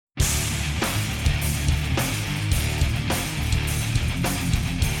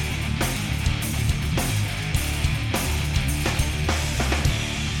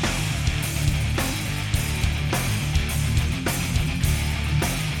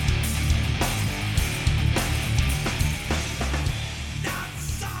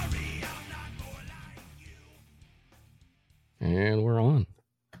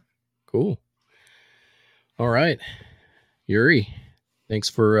All right, Yuri. Thanks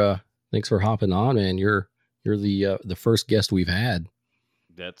for hopping on, man. You're the first guest we've had.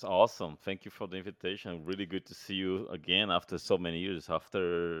 That's awesome. Thank you for the invitation. Really good to see you again after so many years,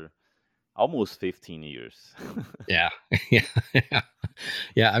 after almost 15 years. Yeah, yeah, yeah.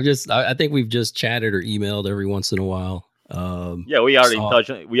 Yeah. I think we've just chatted or emailed every once in a while. Yeah, we are in Saw. touch.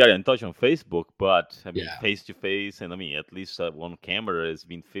 We are in touch on Facebook, but I mean, Yeah, face to face, and I mean, at least one camera has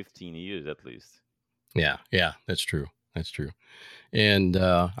been 15 years at least. yeah, yeah. That's true. That's true. And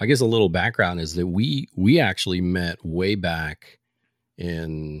I guess a little background is that we actually met way back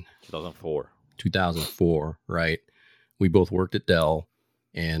in 2004. 2004, right? We both worked at Dell,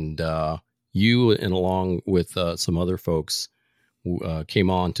 and you and along with some other folks came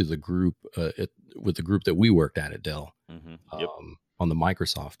on to the group with the group that we worked at Dell Yep. on the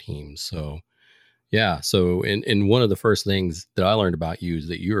Microsoft team. So yeah, so and one of the first things that I learned about you is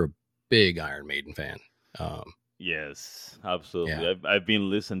that you're a big Iron Maiden fan. Um, Yes, absolutely. yeah, I've been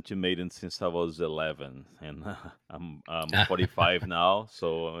listening to Maiden since I was 11, and I'm 45 now,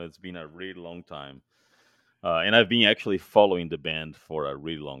 so it's been a really long time. And I've been actually following the band for a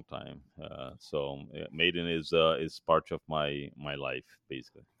really long time. Maiden is part of my life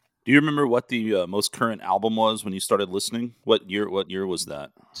basically. Do you remember what the most current album was when you started listening? What year? What year was that?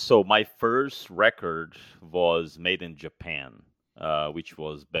 So my first record was made in Japan, which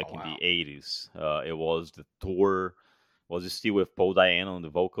was oh back in wow, the 80s. It was the tour, was still with Paul Diana on the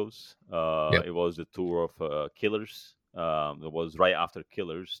vocals. yep, It was the tour of Killers. It was right after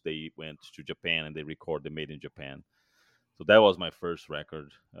Killers. They went to Japan and they recorded Made in Japan. So that was my first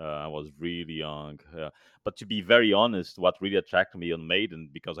record. I was really young, but to be very honest, what really attracted me on Maiden,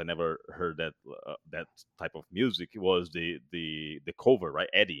 because I never heard that type of music, was the cover, right,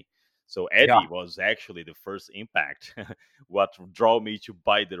 Eddie. So Yeah. Eddie was actually the first impact. What drew me to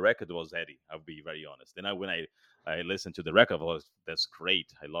buy the record was Eddie. I'll be very honest. And when I listened to the record, I was that's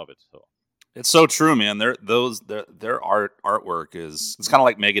great. I love it. So It's so true, man. Their artwork is it's kind of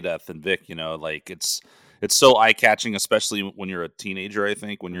like Megadeth and Vic. Like it's so eye catching, especially when you're a teenager. I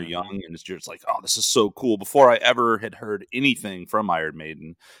think when you're young hmm and it's just like, oh, this is so cool. Before I ever had heard anything from Iron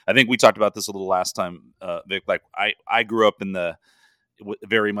Maiden, I think we talked about this a little last time, Vic. Like I grew up in the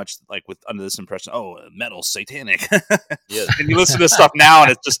very much like with under this impression, oh, metal satanic, and you yes, listen to stuff now and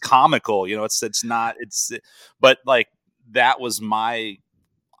it's just comical. It's not but like that was my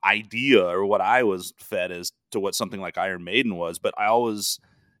idea or what I was fed as to what something like Iron Maiden was. But I always,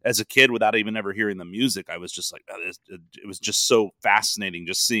 as a kid, without even ever hearing the music, I was just like, it was just so fascinating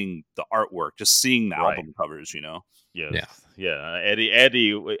just seeing the artwork, just seeing the right. album covers. Yes, yeah, yeah.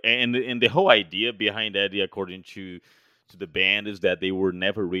 Eddie, and the whole idea behind Eddie, according to the band, is that they were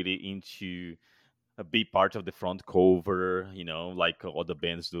never really into a big part of the front cover, like other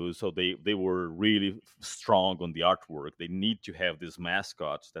bands do. So they were really strong on the artwork. They need to have this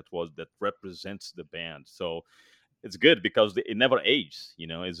mascot that represents the band. So it's good because it never ages.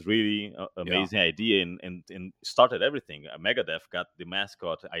 It's really Yeah. amazing idea and started everything. Megadeth got the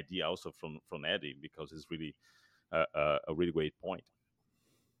mascot idea also from Eddie because it's really a really great point.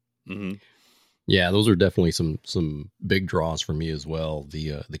 hmm yeah. Those are definitely some big draws for me as well.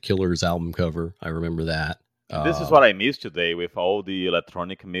 The Killers album cover, I remember that. And this is Um, what I miss today with all the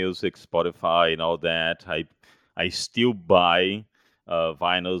electronic music, Spotify, and all that. I still buy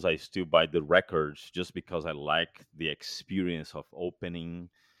vinyls. I still buy the records just because I like the experience of opening.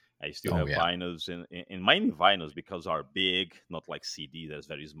 I still oh have yeah, vinyls and mainly vinyls because are big, not like CD that's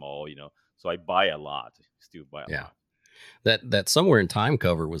very small. So I buy a lot. Still buy a yeah. lot. That Somewhere in Time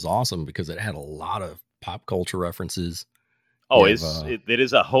cover was awesome because it had a lot of pop culture references. Oh, You have there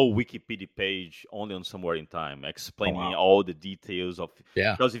is a whole Wikipedia page only on Somewhere in Time oh explaining wow, all the details of,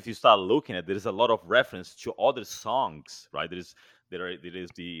 yeah, because if you start looking at, there is a lot of reference to other songs, right? There is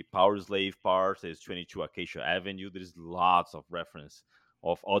the Power Slave part. There's 22 Acacia Avenue. There is lots of reference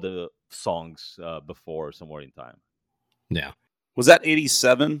of other songs before Somewhere in Time. yeah. Was that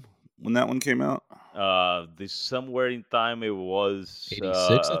 87 when that one came out? The Somewhere in Time, it was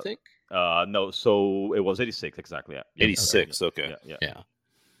 86, I think. no, so it was 86 exactly. Yeah, yep, Okay, yeah, 86. Okay. yeah, yeah. yeah.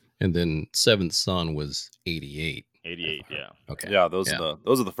 And then Seventh Son was 88. If 88, yeah. okay, Yeah, those are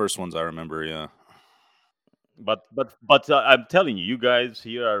yeah, the first ones I remember. Yeah. But I'm telling you, you guys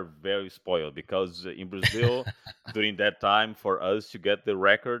here are very spoiled because in Brazil, during that time, for us to get the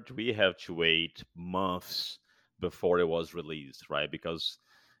record, we have to wait months before it was released, right? Because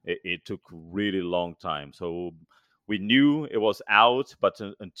it took really long time. So we knew it was out, but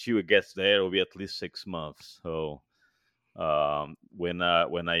until it gets there, it'll be at least 6 months. So when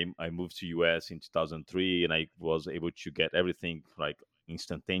I moved to US in 2003 and I was able to get everything like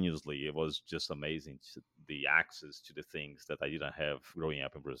instantaneously. It was just amazing, the access to the things that I didn't have growing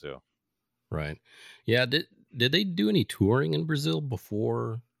up in Brazil. Right. Yeah. Did they do any touring in Brazil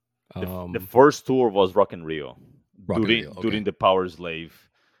before The first tour was Rock in Rio Rock in Rio? Okay. during the Power Slave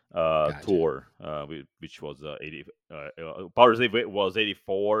Gotcha. tour, which was 80. Power Slave was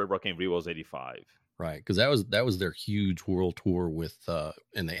 84. Rock in Rio was 85. Right. Because that was their huge world tour with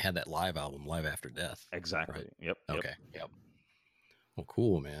and they had that live album, Live After Death. Exactly. Right. Yep. Yep. Okay. Yep. Well,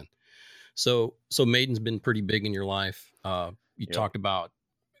 cool, man. So Maiden's been pretty big in your life. You Yep. talked about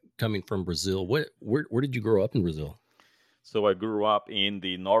coming from Brazil. Where did you grow up in Brazil? So I grew up in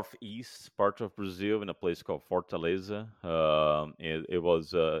the northeast part of Brazil in a place called Fortaleza.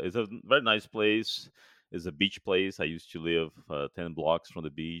 It's a very nice place. It's a beach place. I used to live 10 blocks from the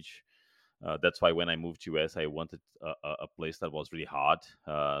beach. That's why when I moved to US, I wanted a place that was really hot.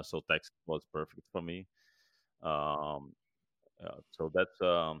 So Texas was perfect for me. Um, so that's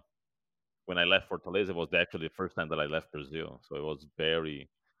when I left Fortaleza. It was actually the first time that I left Brazil. So it was very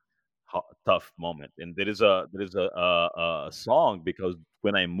tough moment. And there is a song because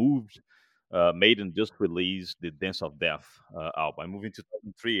when I moved, Maiden just released the Dance of Death album. I moved in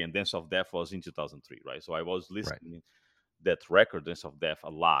 2003, and Dance of Death was in 2003, right? So I was Right. listening that record, Dance of Death, a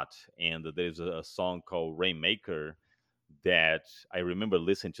lot. And there's a song called Rainmaker that I remember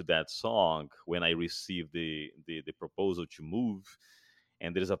listening to that song when I received the proposal to move.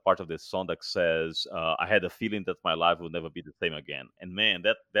 And there is a part of the song that says, "I had a feeling that my life would never be the same again." And man,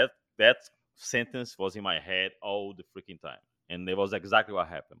 that sentence was in my head all the freaking time, and it was exactly what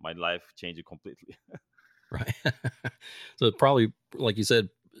happened. My life changed completely. Right. So it probably, like you said,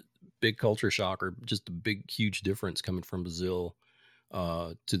 big culture shock or just a big, huge difference coming from Brazil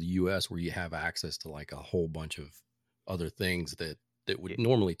to the US where you have access to like a whole bunch of other things that would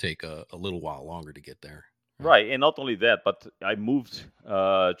normally take a little while longer to get there. Right. Right, and not only that, but I moved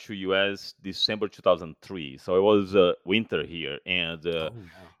to US December 2003, so it was winter here, and Oh yeah.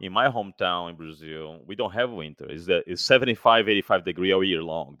 in my hometown in Brazil, we don't have winter. It's 75, 85 degree all year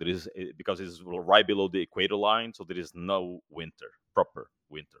long. There is because it's right below the equator line, so there is no winter, proper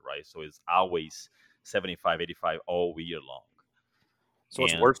winter, right? So it's always 75, 85 all year long. So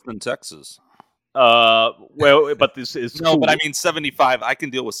it's And worse than Texas. well, but this is No, cool. but I mean 75. I can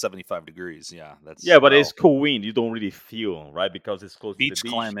deal with 75 degrees. Yeah, that's Yeah, but well, it's cool wind. You don't really feel right because it's close to the beach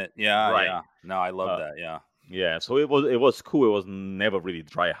beach. climate. Yeah, Right. yeah. No, I love Uh, that. Yeah. yeah. So it was cool. It was never really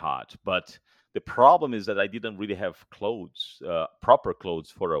dry hot. But the problem is that I didn't really have clothes, proper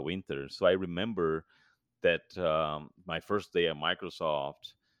clothes for a winter. So I remember that my first day at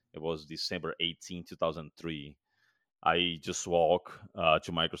Microsoft, it was December 18, 2003. I just walk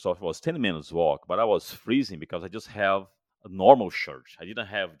to Microsoft. It was 10 minutes walk, but I was freezing because I just have a normal shirt. I didn't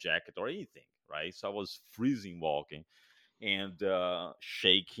have jacket or anything, right? So I was freezing walking and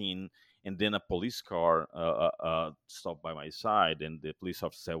shaking. And then a police car stopped by my side, and the police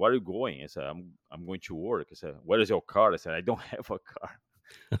officer said, "Where are you going?" I said, "I'm going to work." I said, "Where is your car?" I said, "I don't have a car."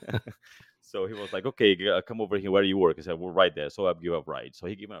 So he was like, "Okay, come over here. Where do you work?" I said, "We're right there." So I give a ride. So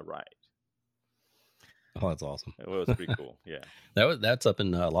he gave me a ride. Oh, that's awesome. It was pretty cool. Yeah. That's up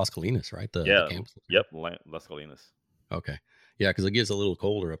in Las Colinas, right? The Yeah. campus. Yep. Las Colinas. Okay. Yeah, because it gets a little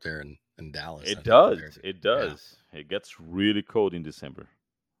colder up there in Dallas, I It think, compared does. to It yeah. does. It gets really cold in December,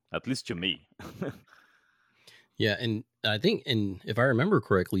 at least to me. Yeah, and I think, and if I remember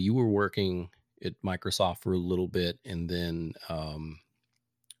correctly, you were working at Microsoft for a little bit, and then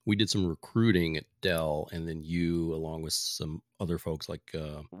we did some recruiting at Dell, and then you, along with some other folks like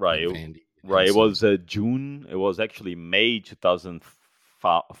Right. Vandy Right. and It some was June. It was actually May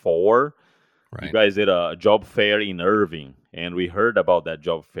 2004. You right, guys did a job fair in Irving, and we heard about that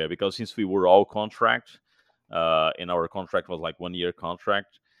job fair because since we were all contract, and our contract was like 1 year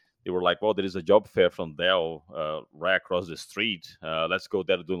contract, they were like, "Well, there is a job fair from Dell right across the street. Let's go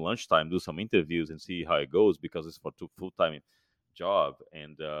there during lunchtime, do some interviews, and see how it goes because it's for two full-time job."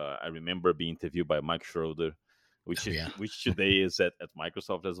 And I remember being interviewed by Mike Schroeder, oh yeah, which today is at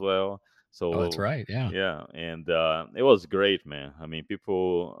Microsoft as well. oh that's So right, yeah, yeah, and it was great, man. I mean,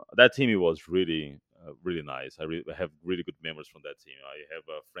 people that team it was really really nice. I have really good memories from that team. I have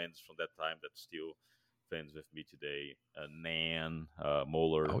friends from that time that still friends with me today. Nan,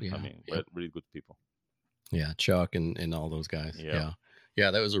 Moeller. oh I yeah, mean, yep, really good people. yeah, Chuck and all those guys, Yeah. yeah,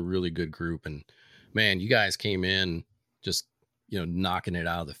 yeah, that was a really good group, and man, you guys came in just knocking it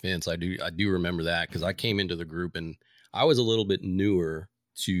out of the fence. I do remember that because I came into the group and I was a little bit newer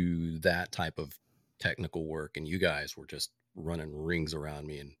to that type of technical work, and you guys were just running rings around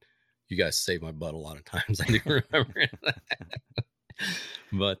me, and you guys saved my butt a lot of times. I do remember that.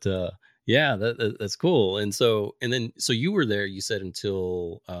 But Yeah, that's cool. And then so you were there, you said,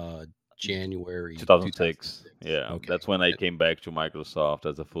 until January 2006. 2006. Yeah, Okay. that's when I came back to Microsoft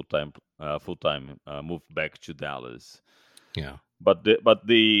as a full time moved back to Dallas. Yeah. But the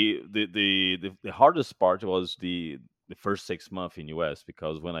hardest part was the first 6 months in US,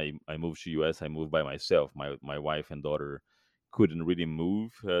 because when I moved to US, I moved by myself. My wife and daughter couldn't really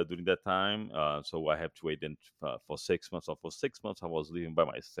move during that time, so I have to wait then for 6 months. So for 6 months, I was living by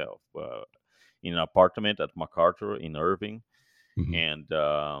myself in an apartment at MacArthur in Irving, Hmm. and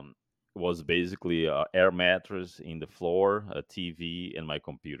it was basically a air mattress in the floor, a TV, and my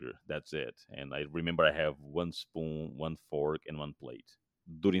computer. That's it. And I remember I have one spoon, one fork, and one plate.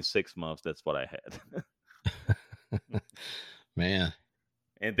 During 6 months, that's what I had. Man.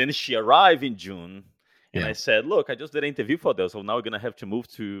 And then she arrived in June, and I Yeah. said, "Look, I just did an interview for this, so now we're gonna have to move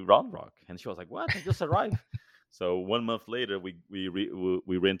to Round Rock." And she was like, "What? I just arrived." So 1 month later, we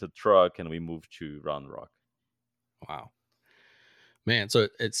rented a truck and we moved to Round Rock. Wow. Man, so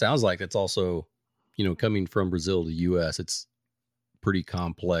it sounds like it's also, coming from Brazil to US, it's pretty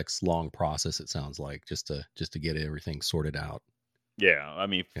complex, long process, it sounds like, just to get everything sorted out. Yeah, I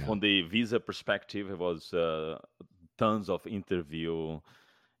mean, Yeah. from the visa perspective, it was tons of interview.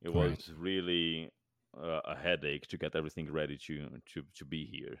 It Right. was really a headache to get everything ready to be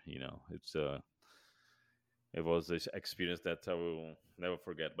here. It was this experience that I will never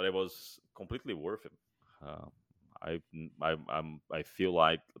forget, but it was completely worth it. Uh, I feel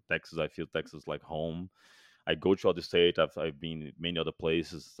like Texas. I feel Texas like home. I go to other state. I've been many other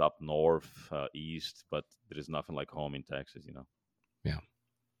places up north, east, but there is nothing like home in Texas. Yeah.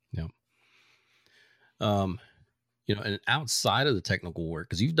 Yeah. Um, and outside of the technical work,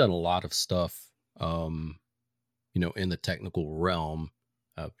 because you've done a lot of stuff, um, in the technical realm.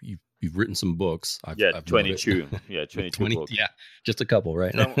 You've written some books. Yeah, I've noticed. 22. Yeah, 22 20, books. yeah, just a couple,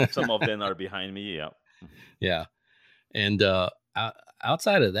 right? Some of them are behind me. Yeah. Yeah. And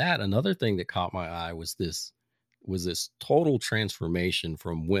outside of that, another thing that caught my eye was this total transformation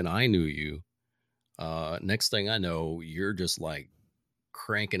from when I knew you. Next thing I know, you're just like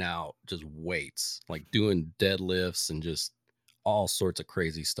cranking out just weights, like doing deadlifts and just all sorts of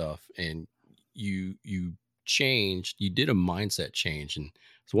crazy stuff. And you changed, you did a mindset change. And I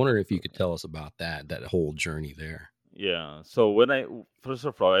was wondering if you could tell us about that whole journey there. Yeah. So first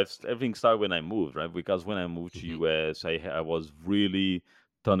of all, everything started when I moved, right? Because when I moved to Hmm. US, I was really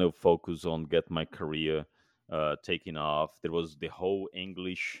tunnel focused on get my career taking off. There was the whole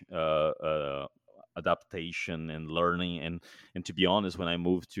English adaptation and learning, and to be honest, when I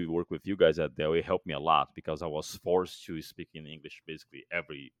moved to work with you guys at Dell, it helped me a lot because I was forced to speak in English basically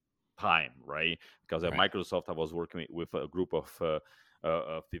every time, right? Because at Right. Microsoft, I was working with a group of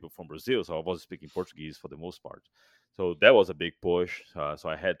people from Brazil, so I was speaking Portuguese for the most part. So that was a big push. So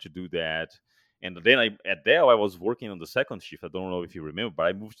I had to do that. And then at Dell, I was working on the second shift. I don't know if you remember, but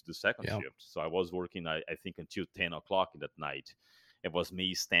I moved to the second Yeah. shift. So I was working, I think, until 10 o'clock in that night. It was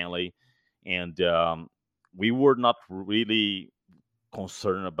me, Stanley, and we were not really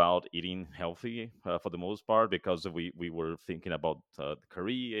concerned about eating healthy for the most part because we were thinking about the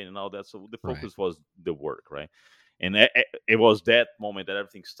career and all that. So the Right. focus was the work, right? And it was that moment that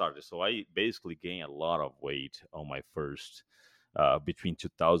everything started. So I basically gained a lot of weight on my first between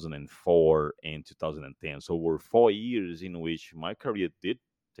 2004 and 2010. So were 4 years in which my career did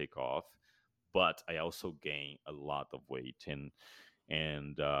take off, but I also gained a lot of weight and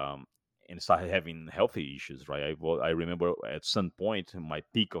um, and started having healthy issues. Right, I remember at some point in my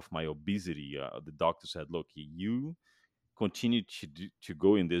peak of my obesity, the doctor said, "Look, you continue to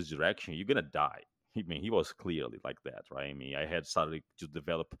go in this direction, you're gonna die." I mean, he was clearly like that, right? I mean, I had started to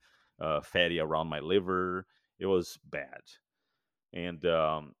develop fatty around my liver. It was bad, and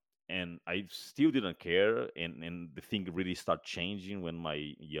I still didn't care. And the thing really started changing when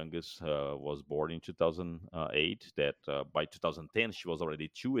my youngest was born in 2008. That by 2010 she was already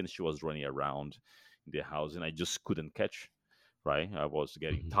two and she was running around in the house, and I just couldn't catch. Right, I was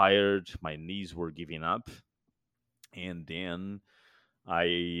getting Hmm. tired. My knees were giving up, and then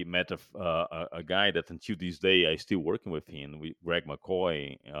I met a guy that until this day I still working with him, Greg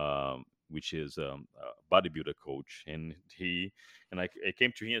McCoy, which is a bodybuilder coach, and I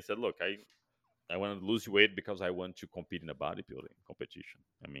came to him and said, "Look, I want to lose weight because I want to compete in a bodybuilding competition."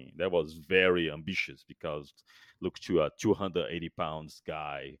 I mean, that was very ambitious because look to a 280 pounds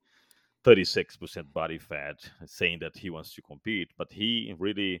guy, 36% body fat, saying that he wants to compete, but he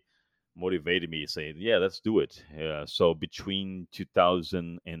really motivated me saying, yeah, let's do it. So between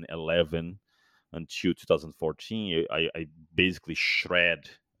 2011 until 2014, I basically shred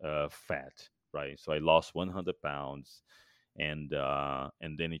fat, right? So I lost 100 pounds, and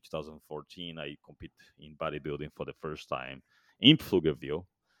then in 2014 I compete in bodybuilding for the first time in Pflugerville,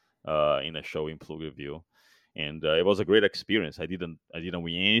 in a show in Pflugerville, and it was a great experience. I didn't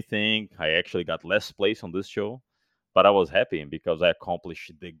win anything. I actually got last place on this show, but I was happy because I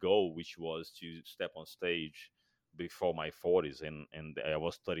accomplished the goal, which was to step on stage before my 40s, and I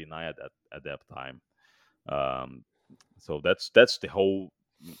was 39 at that time. Um, so that's the whole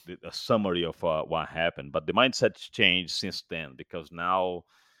a summary of what happened. But the mindset's changed since then because now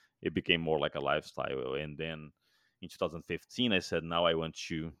it became more like a lifestyle. And then in 2015, I said now I want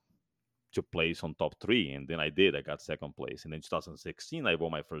to place on top three, and then I did. I got second place, and then 2016 I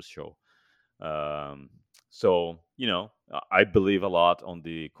won my first show. Um, so I believe a lot on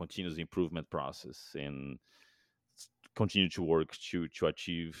the continuous improvement process and continue to work to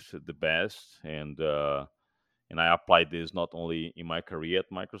achieve the best, and I applied this not only in my career at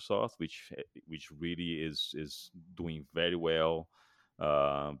Microsoft, which really is doing very well,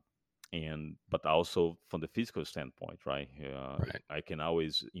 uh, and but also from the physical standpoint, right? Right. I can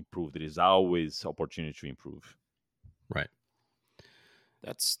always improve. There is always opportunity to improve. Right.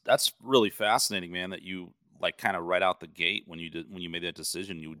 That's really fascinating, man. That you like kind of right out the gate when you made that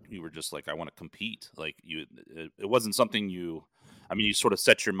decision, you were just like, I want to compete. Like it wasn't something you. I mean, you sort of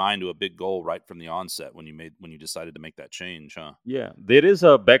set your mind to a big goal right from the onset when you decided to make that change, huh? Yeah, there is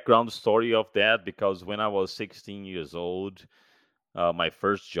a background story of that because when I was 16 years old, my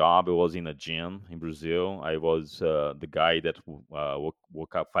first job it was in a gym in Brazil. I was the guy that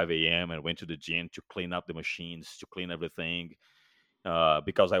woke up 5 a.m. and went to the gym to clean up the machines, to clean everything,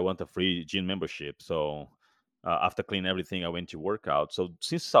 because I want a free gym membership. So after cleaning everything, I went to work out. So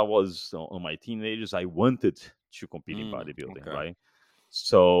since I was on my teenagers, I wanted to compete in bodybuilding, Okay. right?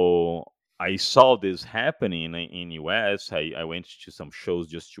 So I saw this happening in US. I went to some shows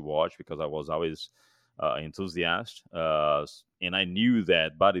just to watch because I was always enthusiast, and I knew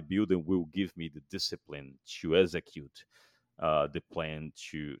that bodybuilding will give me the discipline to execute the plan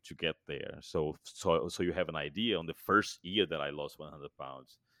to get there. So you have an idea. On the first year that I lost 100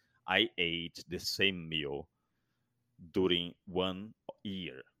 pounds, I ate the same meal during 1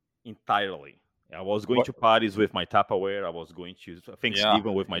 year entirely. I was going What? to parties with my Tupperware. I was going to Yeah,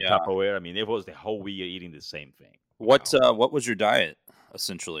 Thanksgiving with my yeah. Tupperware. I mean, it was the whole year eating the same thing. What was your diet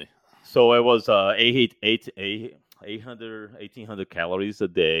essentially? So I was 800, 1,800 calories a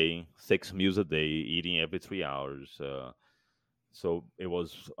day, 6 meals a day, eating every 3 hours. So it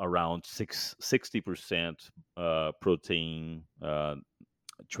was around 60% protein,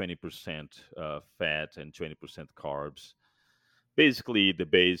 20% fat, and 20% carbs. Basically, the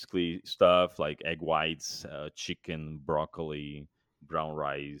basically stuff like egg whites, chicken, broccoli, brown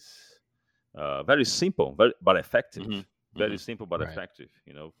rice. Very simple, but effective. Hmm. Very Hmm. simple but Right. effective.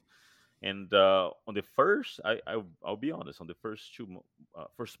 And on the first, I'll be honest. On the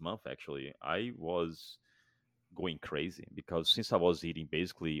first month, actually, I was going crazy because since I was eating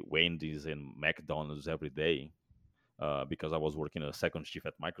basically Wendy's and McDonald's every day, because I was working a second shift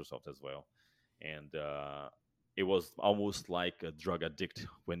at Microsoft as well, and it was almost like a drug addict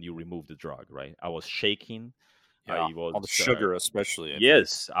when you remove the drug, right? I was shaking. Yeah, I all the was sugar, especially. I think.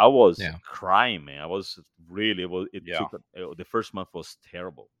 yes, I was Yeah. crying, man. I was really. It Yeah. took the first month was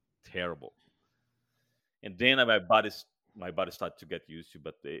terrible, terrible, and then my body started to get used to.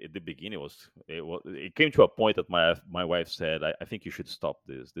 But at the beginning, it came to a point that my wife said, I think you should stop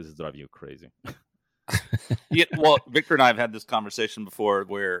this. This is driving you crazy." Yeah, well, Victor and I have had this conversation before,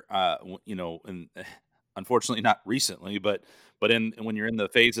 where and unfortunately not recently, but in when you're in the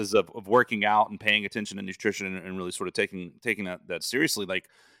phases of working out and paying attention to nutrition and really sort of taking that seriously, like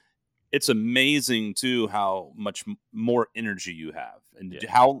it's amazing too how much more energy you have, and Yeah.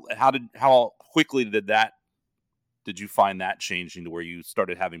 how quickly did you find that changing to where you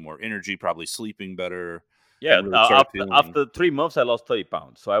started having more energy, probably sleeping better, Yeah, and really started after feeling. after 3 months, I lost 30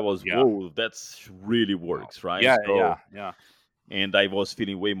 pounds. So I was, Yeah. whoa, that's really Wow. works, right? Yeah. So Yeah. Yeah. and I was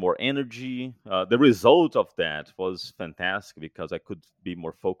feeling way more energy. The result of that was fantastic because I could be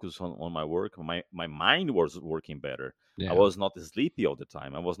more focused on my work. My mind was working better. I Yeah. was not sleepy all the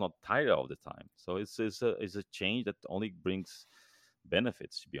time. I was not tired all the time. So it's a change that only brings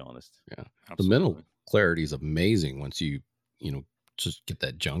benefits, to be honest. Yeah. The mental Absolutely. clarity is amazing once you know, just get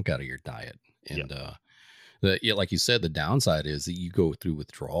that junk out of your diet. Yeah. And yeah, like you said, the downside is that you go through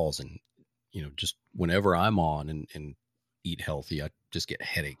withdrawals and, just whenever I'm on and eat healthy, I just get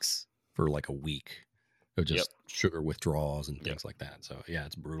headaches for like a week of Yep. just sugar withdrawals and Yep. things like that. So yeah,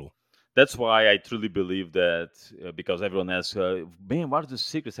 it's brutal. That's why I truly believe that because everyone asks, man, what are the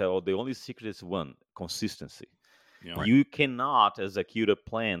secrets? Oh, the only secret is one: consistency. Yeah. Right. You cannot execute a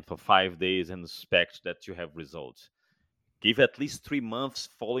plan for 5 days and expect that you have results. Give at least 3 months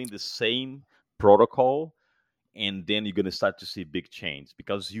following the same protocol, and then you're going to start to see big change,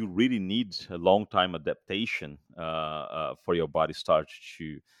 because you really need a long time adaptation for your body start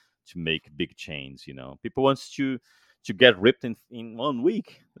to make big change. People want to get ripped in 1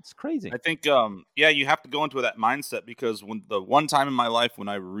 week. That's crazy. I think, you have to go into that mindset, because when the one time in my life when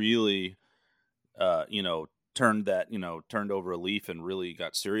I really, you know, turned over a leaf and really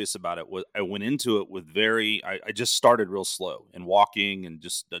got serious about it, I went into it with I just started real slow and walking, and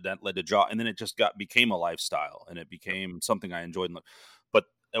just that led to jog, and then it just became a lifestyle, and it Yep. became something I enjoyed. But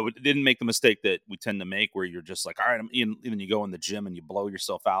didn't make the mistake that we tend to make, where you're just like, all right, even you go in the gym and you blow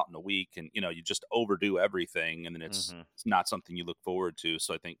yourself out in a week, and you just overdo everything, and then Hmm. it's not something you look forward to.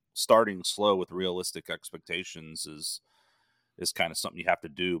 So I think starting slow with realistic expectations is kind of something you have to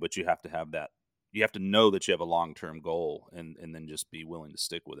do, but you have to have that. You have to know that you have a long-term goal, and then just be willing to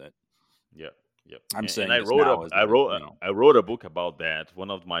stick with it. Yep. Yep. I'm And saying I this wrote a now as I a, wrote I wrote a book about that.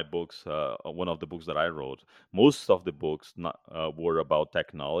 One of my books, one of the books that I wrote. Most of the books not were about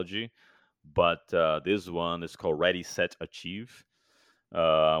technology, but this one is called Ready, Set, Achieve,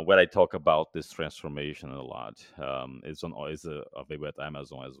 where I talk about this transformation a lot. It's available at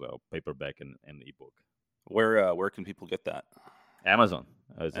Amazon as well, paperback and ebook. where can people get that? Amazon.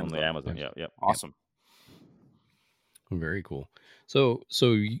 It's on the Amazon. Amazon. Yes. Yeah, yeah. Yeah. Awesome. Very cool. So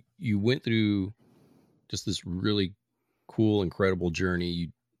you went through just this really cool, incredible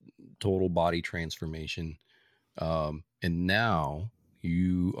journey. Total body transformation. And now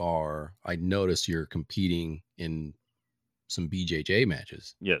I noticed you're competing in some BJJ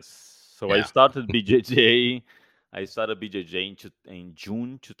matches. Yes. So I Yeah. started BJJ. I started BJJ in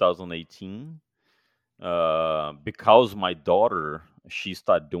June 2018, because my daughter, she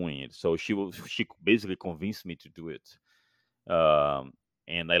started doing it. So she basically convinced me to do it. Um,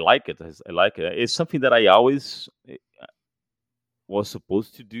 and I like it. I like it. It's something that I always was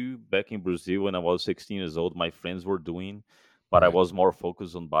supposed to do back in Brazil when I was 16 years old. My friends were doing, but I Right. was more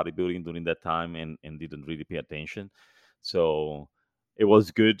focused on bodybuilding during that time, and didn't really pay attention. So it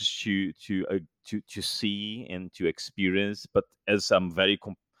was good to see and to experience. But as I'm very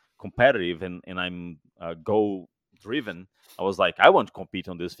competitive, and I'm goal driven, I was like, I want to compete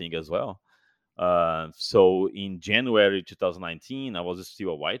on this thing as well. So in January 2019, I was still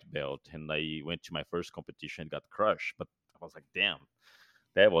a white belt, and I went to my first competition, got crushed. But I was like, damn,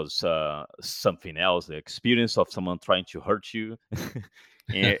 that was something else. The experience of someone trying to hurt you,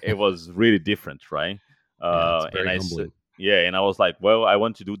 and it was really different, right? Yeah, it's And very humbling. yeah, and I was like, well, I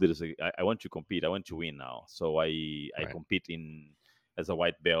want to do this. I want to compete. I want to win now. So I Right. compete as a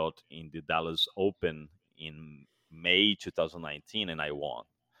white belt in the Dallas Open in May 2019, and I won.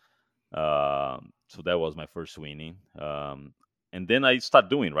 So that was my first winning. And then I start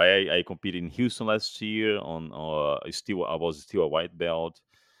doing right. I competed in Houston last year on. I was still a white belt.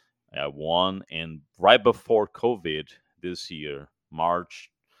 I won, and right before COVID this year,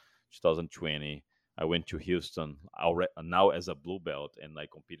 March 2020, I went to Houston now as a blue belt, and I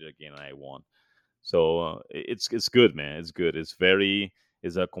competed again, and I won. So it's good, man. It's good. It's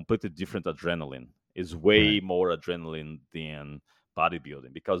a completely different adrenaline. It's way Right. more adrenaline than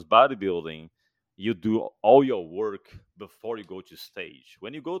bodybuilding, because bodybuilding, you do all your work before you go to stage.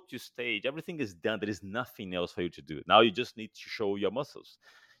 When you go to stage, everything is done. There is nothing else for you to do. Now you just need to show your muscles.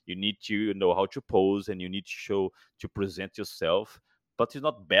 You need to know how to pose, and you need to present yourself. But you're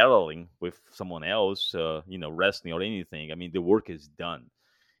not battling with someone else, wrestling or anything. I mean, the work is done.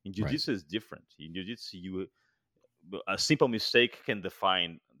 In Right. jiu-jitsu is different. In jiu-jitsu, a simple mistake can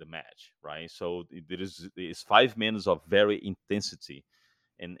define the match, right? So there is 5 minutes of very intensity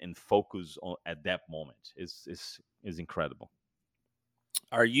and focus at that moment. Is incredible.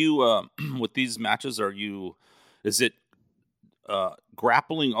 Are you with these matches? Is it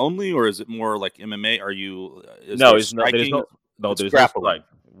grappling only, or is it more like MMA? Is No, there it's not. There is striking? no. No, It's there is no strike. grappling.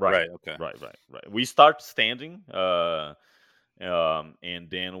 Right, Right. Okay. right. We start standing. And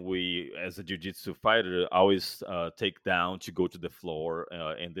then we, as a jiu-jitsu fighter, always take down to go to the floor,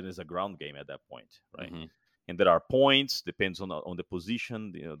 and then it's a ground game at that point, right? Hmm. And there are points, depends on the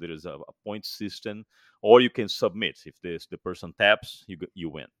position. There is a point system, or you can submit. If the person taps, you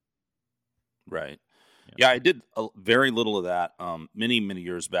win. Right. Yeah, Yeah, I did very little of that many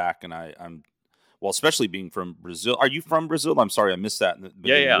years back, and I'm well, especially being from Brazil. Are you from Brazil? I'm sorry, I missed that in the yeah,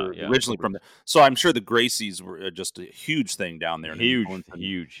 beginning. yeah, You're yeah. I'm originally from from there, Brazil. so I'm sure the Gracies were just a huge thing down there, and Huge, influence.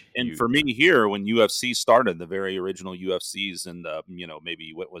 huge, And huge. for me here, when UFC started, the very original UFCs, and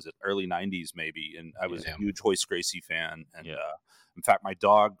maybe what was it, early '90s, maybe, and I Yeah, was a Yeah. huge Hoist Gracie fan, and yeah. In fact, my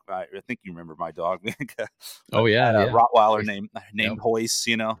dog, I think you remember my dog. Oh Had yeah, a yeah. Rottweiler Yep. named Hoist,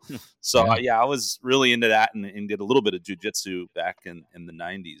 So Yeah. yeah, I was really into that and did a little bit of jujitsu back in the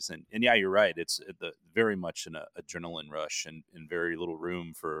 '90s. And yeah, you're right. It's very much an adrenaline rush and very little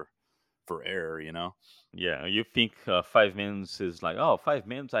room for air. Yeah, you think 5 minutes is like, oh, 5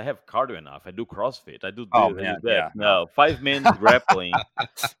 minutes, I have cardio enough. I do CrossFit. I do Oh this, I do man, that. yeah, no, No, 5 minutes grappling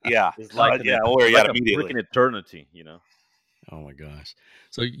yeah, is like an yeah, I'll wear is you out like a immediately. freaking eternity. Oh my gosh.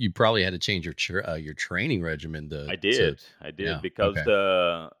 So you probably had to change your training regimen I to did. I did yeah. because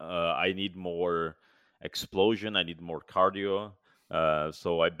Okay. I need more explosion. I need more cardio.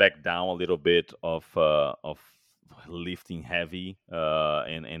 So I backed down a little bit of lifting heavy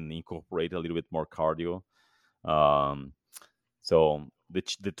and incorporate a little bit more cardio. Um, so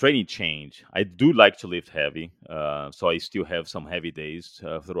the training change. I do like to lift heavy. So I still have some heavy days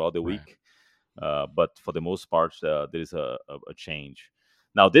throughout the Right. week. But for the most part, there is a change.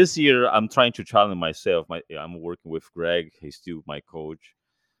 Now this year, I'm trying to challenge myself. I'm working with Greg. He's still my coach.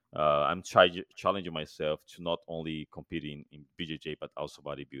 I'm challenging myself to not only compete in BJJ but also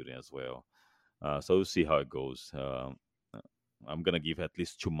bodybuilding as well. So we'll see how it goes. I'm gonna give at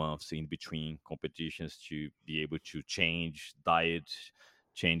least 2 months in between competitions to be able to change diet,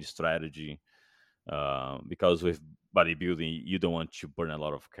 change strategy. Because with bodybuilding, you don't want to burn a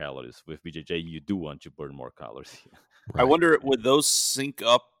lot of calories. With BJJ, you do want to burn more calories. I Right. wonder, would those sync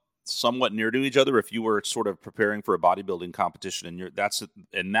up somewhat near to each other if you were sort of preparing for a bodybuilding competition and that's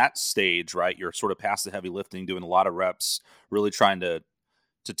in that stage, right? You're sort of past the heavy lifting, doing a lot of reps, really trying to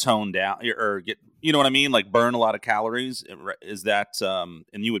tone down or get, you know what I mean, like burn a lot of calories. Is that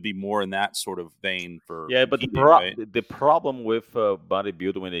and you would be more in that sort of vein for Yeah, but the competing, pro- right? the the problem with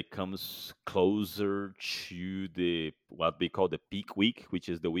bodybuilding when it comes closer to the what we call the peak week, which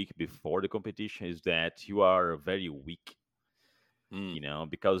is the week before the competition, is that you are very weak. Mm,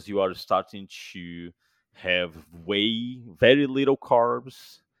 Because you are starting to have very little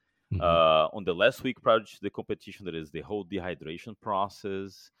carbs. Hmm. On the last week prior to the competition, there is the whole dehydration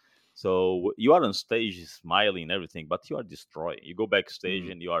process. So you are on stage smiling and everything, but you are destroyed. You go backstage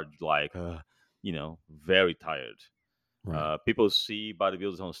mm. and you are like, very tired. Right. People see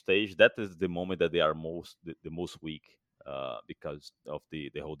bodybuilders on stage. That is the moment that they are the most weak because of the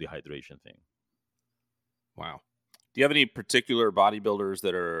whole dehydration thing. Wow. Do you have any particular bodybuilders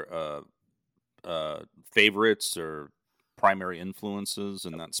that are favorites or primary influences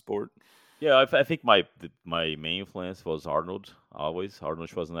in that sport? Yeah, I think my main influence was Arnold, always Arnold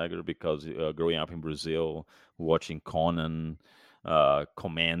Schwarzenegger, because growing up in Brazil, watching Conan,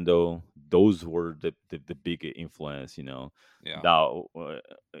 Commando, those were the big influence. Yeah. Now,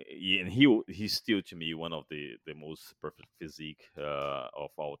 and he's still to me one of the most perfect physique of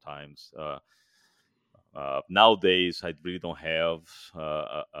all times. Nowadays, I really don't have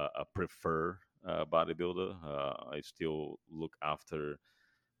a prefer bodybuilder. I still look after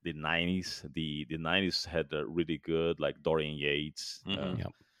the '90s. The '90s had a really good like Dorian Yates, Hmm.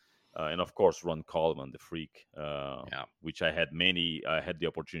 Yep. and of course Ron Coleman, the Freak, Yeah. which I had the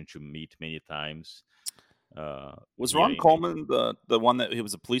opportunity to meet many times. Was Here, Ron Coleman the one that he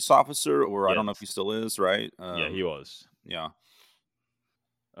was a police officer, or I don't know if he yes, still is, right? yeah, he was. Yeah.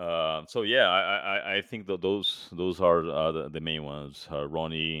 So yeah, I think that those are the main ones.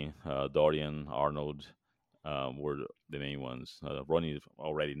 Ronnie, Dorian, Arnold were the main ones. Ronnie is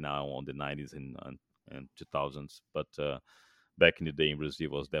already now on the '90s and 2000s, but back in the day in Brazil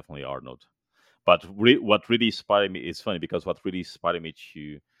was definitely Arnold. But what really inspired me is funny because what really inspired me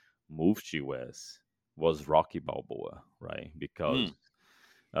to move to US was Rocky Balboa, right? Because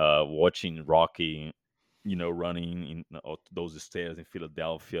Mm. watching Rocky, running in those stairs in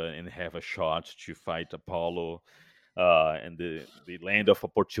Philadelphia and have a shot to fight Apollo, and the land of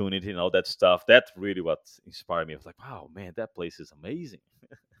opportunity and all that stuff. That really what inspired me. I was like, wow, man, that place is amazing.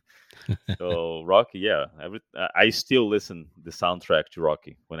 So Rocky, yeah, I still listen the soundtrack to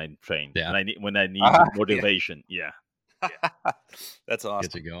Rocky when I train, Yeah. when I need Yeah. motivation. Yeah. That's Get you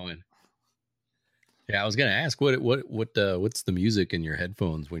awesome. going. Yeah, I was gonna ask what's the music in your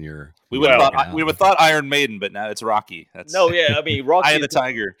headphones when you're We when would you're have Well, working thought out? Iron Maiden, but now it's Rocky. That's no, yeah, I mean Eye Rocky of the is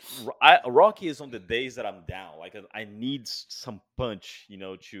Tiger. Rocky is on the days that I'm down. Like I need some punch,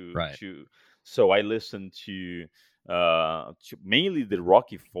 Right. So I listen to mainly the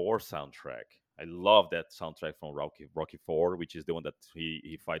Rocky 4 soundtrack. I love that soundtrack from Rocky 4, which is the one that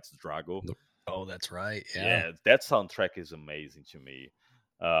he fights Drago. Oh, that's right. Yeah. Yeah, that soundtrack is amazing to me.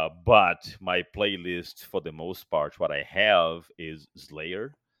 But my playlist, for the most part, what I have is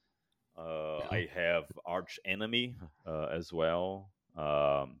Slayer. Yeah. I have Arch Enemy as well.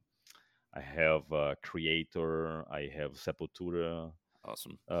 I have Creator. I have Sepultura.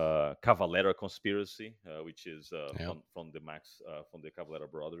 Awesome. Cavalera Conspiracy, which is Yeah. from the Cavalera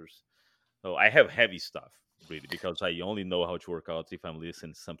brothers. So I have heavy stuff really because I only know how to work out if I'm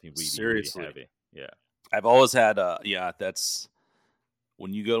listening to something really really Seriously, heavy. Yeah. I've always had yeah, that's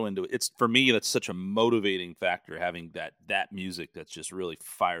when you go into it. It's for me, that's such a motivating factor having that music that just really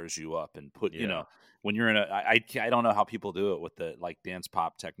fires you up and put Yeah. when you're in I don't know how people do it with the like dance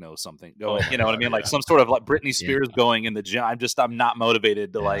pop techno something Oh going, my you know what I god. mean, like Yeah. some sort of like Britney Yeah. Spears going in the gym. I'm not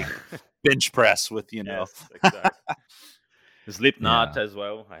motivated to like Yeah. bench press with Yes. Exactly. Slipknot Yeah. as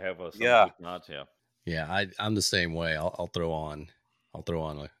well. I have some Yeah. Slipknot. Yeah. Yeah. I'm the same way. I'll throw on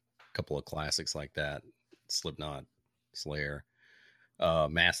a couple of classics like that. Slipknot, Slayer,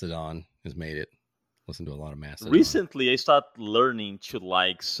 Mastodon has made it. Listen to a lot of Mastodon. Recently, I started learning to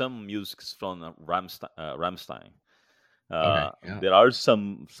like some musics from Rammstein. Okay. Yeah. There are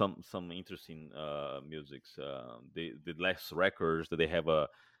some interesting musics. The last records that they have a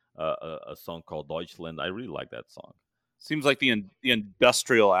song called Deutschland. I really like that song. Seems like the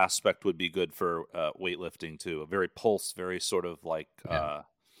industrial aspect would be good for weightlifting too. A very pulse, very sort of like Yeah.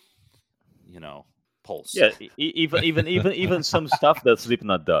 pulse. Yeah, even some stuff that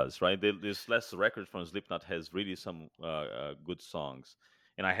Slipknot does, right? This last record from Slipknot has really some good songs,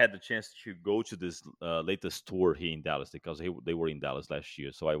 and I had the chance to go to this latest tour here in Dallas because they were in Dallas last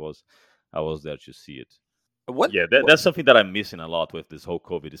year, so I was there to see it. What? Yeah, that's something that I'm missing a lot with this whole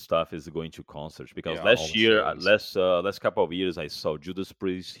COVID stuff is going to concerts because Yeah, all last the year, shows. last couple of years, I saw Judas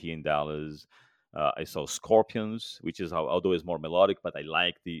Priest here in Dallas. I saw Scorpions, which is although it's more melodic, but I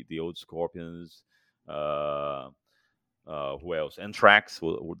like the old Scorpions. Uh, who else? Anthrax,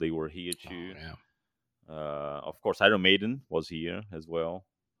 they were here Oh too. yeah. Of course, Iron Maiden was here as well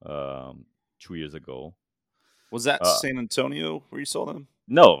 2 years ago. was that Uh, San Antonio where you saw them?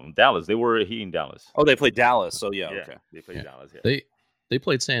 no, Dallas. They were here in Dallas. Oh, they played Dallas. So yeah, Yeah, okay. they played Yeah. Dallas. Yeah. They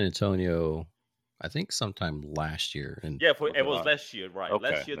played San Antonio, I think sometime last year, and Yeah, it was Okay. last year, right? Okay,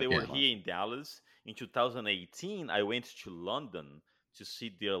 Last year they that's were what it was. here in Dallas. In 2018, I went to London to see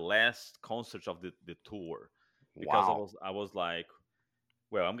their last concert of the tour because Wow. I was like,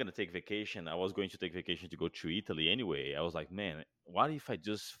 well, I'm gonna take vacation. I was going to take vacation to go to Italy anyway. I was like, man, what if I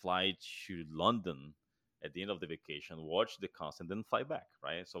just fly to London at the end of the vacation, watch the concert, then fly back,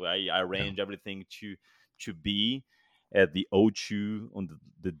 right? So I yeah, arranged everything to be at the O2 on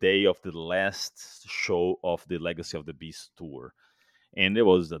the day of the last show of the Legacy of the Beast tour, and it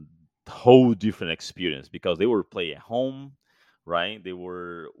was a whole different experience because they were playing at home, right? They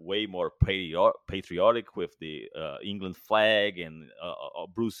were way more patriotic with the England flag and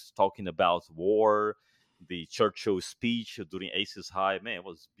Bruce talking about war, the Churchill speech during Aces High. Man, it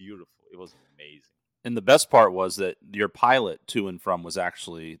was beautiful. It was amazing. And the best part was that your pilot to and from was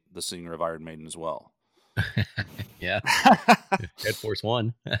actually the singer of Iron Maiden as well. yeah. Ed Force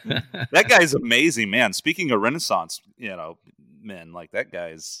One. That guy's amazing, man. Speaking of Renaissance, men, like that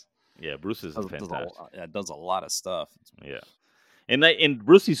guy's Yeah, Bruce is fantastic. does a lot of stuff. Yeah. And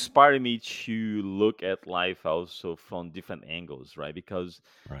Bruce inspired me to look at life also from different angles, right? Because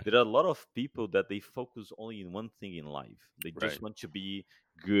Right. there are a lot of people that they focus only in one thing in life. They Right. just want to be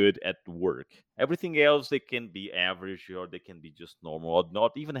good at work. Everything else they can be average or they can be just normal or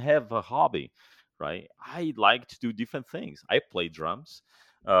not even have a hobby, right? I like to do different things. I play drums.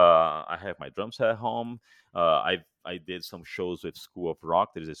 I have my drums at home. I did some shows with School of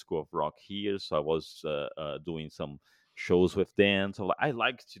Rock. There is a School of Rock here, so I was doing some shows with them. So I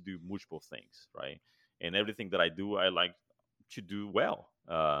like to do multiple things, right? And everything that I do, I like to do well.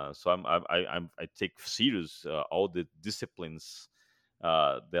 So I take serious all the disciplines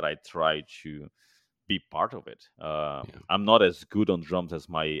that I try to be part of it. Yeah. I'm not as good on drums as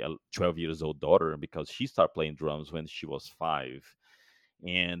my 12 years old daughter because she started playing drums when she was 5,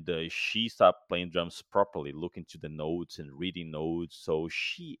 and she started playing drums properly, looking to the notes and reading notes. So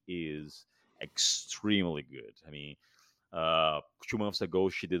she is extremely good. I mean, 2 months ago,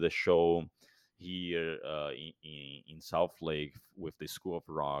 she did a show here in South Lake with the School of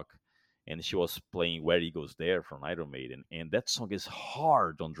Rock, and she was playing "Where Eagles Dare" from Iron Maiden, and that song is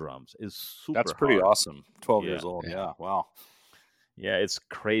hard on drums. It's super That's pretty hard. awesome. 12 Yeah, years old. Yeah. Yeah. Wow. yeah, it's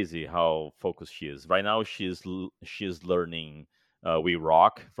crazy how focused she is. Right now, she's learning "We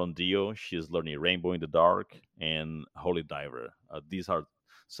Rock" from Dio. She's learning "Rainbow in the Dark" and "Holy Diver." These are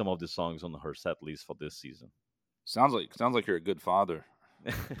some of the songs on her set list for this season. Sounds like you're a good father.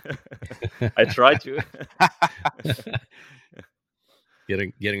 I try to.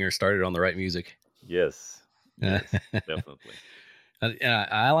 getting her started on the right music. Yes, yes, definitely. And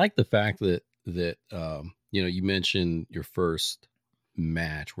I like the fact that you mentioned your first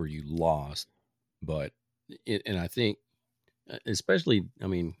match where you lost, but and I think especially, I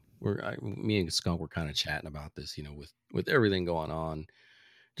mean, me and Skunk were kind of chatting about this, with everything going on,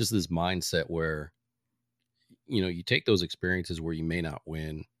 just this mindset where you take those experiences where you may not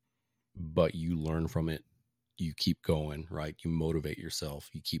win, but you learn from it. You keep going, right? You motivate yourself.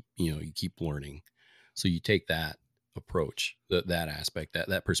 You keep learning. So you take that approach, that aspect,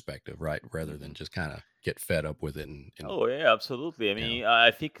 that perspective, right? Rather than Mhm. just kind of get fed up with it and Oh yeah, absolutely. I you know, mean, I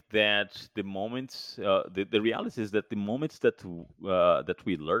think that the reality is that the moments that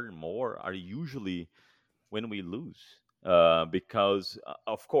we learn more are usually when we lose. Because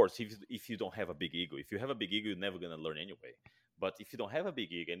of course, if you don't have a big ego, if you have a big ego, you're never gonna learn anyway. But if you don't have a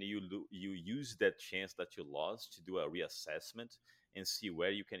big ego and you use that chance that you lost to do a reassessment and see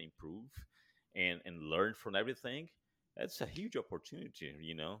where you can improve and learn from everything, that's a huge opportunity,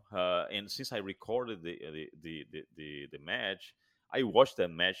 And since I recorded the match, I watched that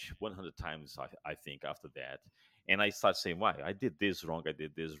match 100 times, I think, after that. And I started saying, why? I did this wrong. I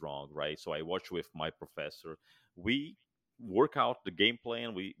did this wrong, right? So I watched with my professor. We work out the game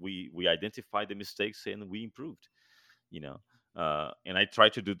plan. We identified the mistakes and we improved, you know. And I try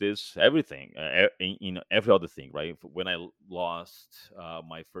to do this everything, in every other thing, right? When I lost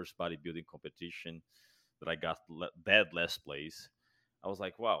my first bodybuilding competition, that I got bad last place, I was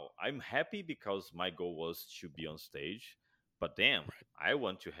like, wow, I'm happy because my goal was to be on stage. But damn, I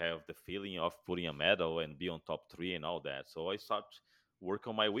want to have the feeling of putting a medal and be on top three and all that. So I start work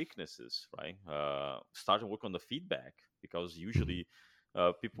on my weaknesses, right? Start to work on the feedback because mhm. usually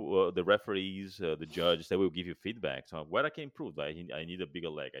people, the referees, the judges, they will give you feedback. So where I can improve, I need a bigger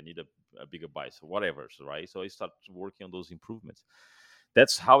leg, I need a bigger bicep, whatever. So, right? So I start working on those improvements.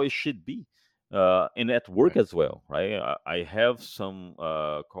 That's how it should be. And at work Right. as well, right? I have some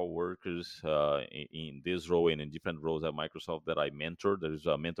co-workers in this role and in different roles at Microsoft that I mentor. There's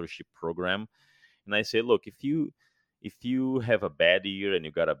a mentorship program, and I say, look, if you have a bad year and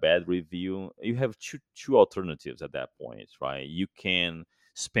you got a bad review, you have two alternatives at that point, right? You can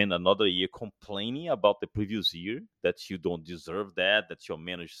spend another year complaining about the previous year that you don't deserve that your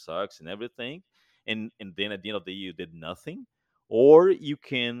manager sucks and everything, and then at the end of the year you did nothing, or you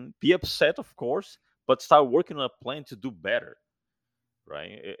can be upset, of course, but start working on a plan to do better,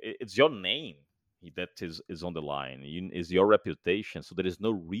 right? It's your name that is on the line. Is your reputation. So there is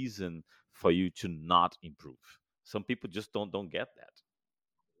no reason for you to not improve. Some people just don't get that.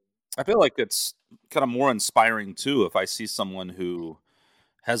 I feel like it's kind of more inspiring too if I see someone who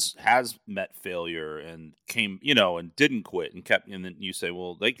has met failure and came, and didn't quit and kept, and then you say,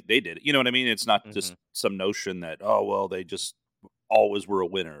 well, they did it. You know what I mean? It's not Hmm. just some notion that, oh well, they just always were a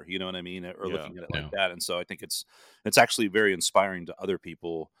winner. You know what I mean? Or Yeah. looking at it like Yeah. that. And so I think it's actually very inspiring to other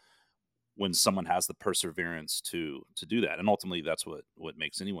people when someone has the perseverance to do that. And ultimately, that's what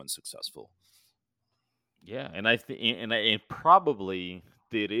makes anyone successful. Yeah, and I think, and probably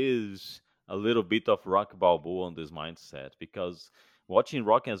there is a little bit of Rock Balboa on this mindset because watching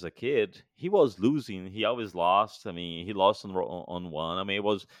Rock as a kid, he was losing. He always lost. I mean, he lost on one. I mean,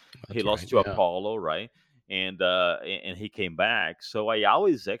 he That's right. lost to Yeah. Apollo, right? And he came back. So I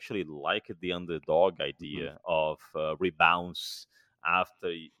always actually liked the underdog Mhm. idea of rebounds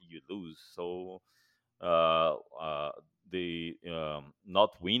after you lose. So uh, uh, the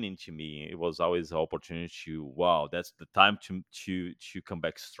not winning to me, it was always an opportunity to, wow, that's the time to come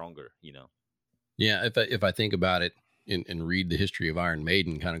back stronger, Yeah. If I think about it and read the history of Iron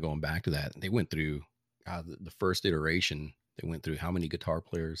Maiden, kind of going back to that, they went through the first iteration. They went through how many guitar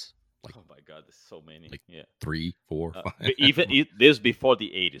players? Like Oh my God, there's so many. like Yeah. three, four, But five. even this before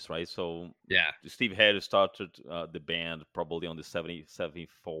the 80s, right? So Yeah. Steve Harris started the band probably on the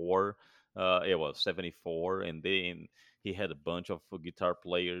 74. It was 74, and then he had a bunch of guitar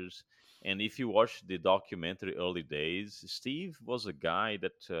players. And if you watch the documentary Early Days, Steve was a guy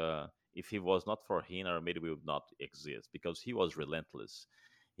that if he was not for him, or maybe would not exist because he was relentless.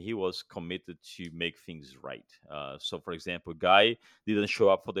 He was committed to make things right. So, for example, guy didn't show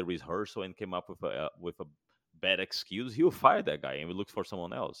up for the rehearsal and came up with a bad excuse, he'll fire that guy and we look for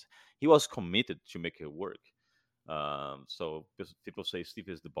someone else. He was committed to make it work. So people say Steve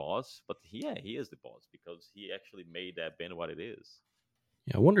is the boss, but yeah, he is the boss because he actually made that band what it is.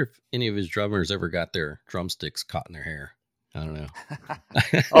 Yeah. I wonder if any of his drummers ever got their drumsticks caught in their hair. I don't know.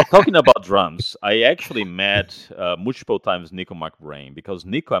 Oh, talking about drums, I actually met multiple times Nico McBrain because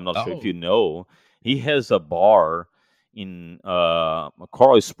Nico, I'm not sure if you Oh, know, he has a bar in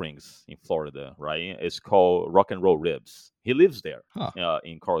Coral Springs in Florida, right? It's called Rock and Roll Ribs. He lives there huh.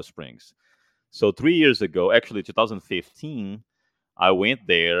 in Coral Springs. So 3 years ago, actually 2015, I went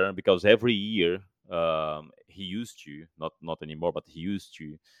there because every year he used to, not anymore, but he used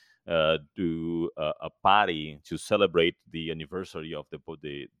to do a party to celebrate the anniversary of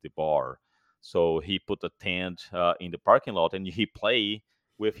the bar. So he put a tent in the parking lot, and he play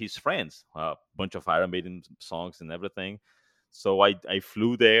with his friends, a bunch of Iron Maiden songs and everything. So I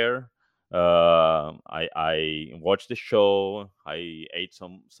flew there. I watched the show. I ate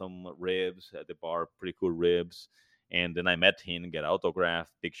some ribs at the bar, pretty cool ribs, and then I met him, get autograph,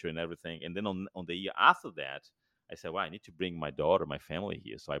 picture, and everything. And then on the year after that, I said, "Well, I need to bring my daughter, my family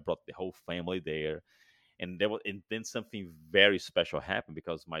here." So I brought the whole family there, and then something very special happened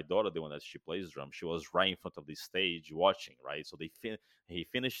because my daughter, the one that she plays drum, she was right in front of the stage watching, right? So he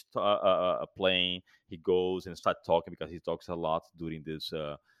finished playing. He goes and start talking because he talks a lot during this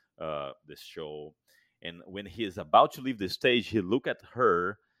show. And when he is about to leave the stage, he look at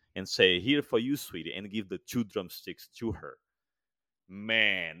her and say, "Here for you, sweetie," and give the two drumsticks to her.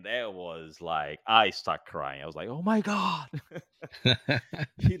 Man, that was like I start crying. I was like, "Oh my god!"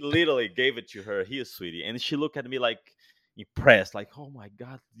 He literally gave it to her. Here, sweetie, and she looked at me like impressed, like, "Oh my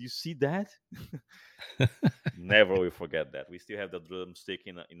god, you see that?" Never will forget that. We still have the drumstick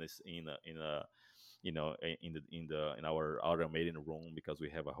in a in our Iron Maiden room because we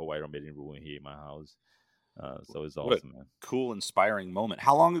have a whole Iron Maiden room here in my house. So it's What a awesome, man. cool, inspiring moment.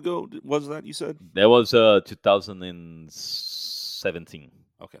 How long ago was that? You said? That was 2017.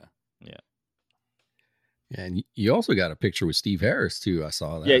 Okay. Yeah. And you also got a picture with Steve Harris too. I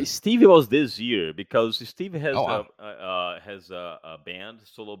saw Yeah, that. Steve was this year because Steve Oh has wow. a band,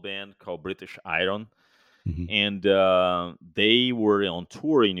 solo band called British Iron, Hmm. and they were on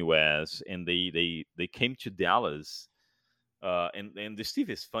tour in US, and they came to Dallas. And the Steve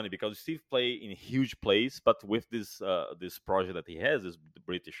is funny because Steve play in a huge place, but with this project that he has, is the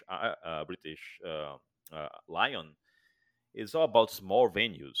British Lion, it's all about small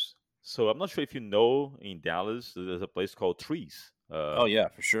venues. So I'm not sure if you know, in Dallas there's a place called Trees. Oh yeah,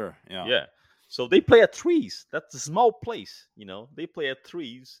 for sure. Yeah. Yeah. So they play at Trees. That's a small place, They play at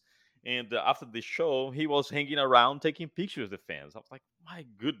Trees. And after the show, he was hanging around taking pictures of the fans. I was like, my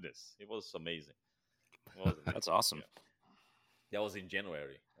goodness, it was amazing. It was That's amazing. awesome. Yeah. That was in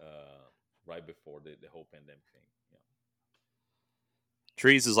January, right before the whole pandemic thing.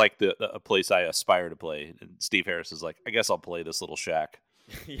 Trees is like a place I aspire to play. And Steve Harris is like, I guess I'll play this little shack.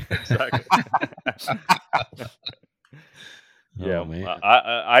 Yeah, yeah, exactly. Yeah, Oh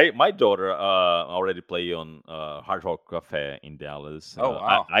man. my daughter already play on Hard Rock Cafe in Dallas. Oh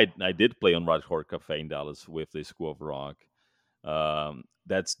wow. I did play on Hard Rock Cafe in Dallas with the School of Rock.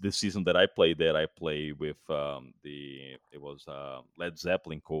 That's the season that I played there. I played with it was Led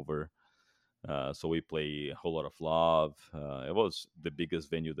Zeppelin cover. So we play a whole lot of love. It was the biggest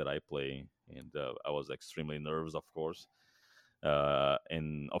venue that I play, and I was extremely nervous, of course.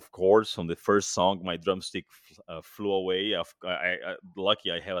 And of course, on the first song, my drumstick flew away.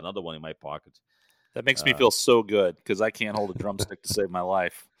 Lucky I have another one in my pocket. That makes me Uh, feel so good because I can't hold a drumstick to save my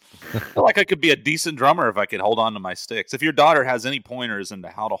life. I feel like I could be a decent drummer if I could hold on to my sticks. If your daughter has any pointers into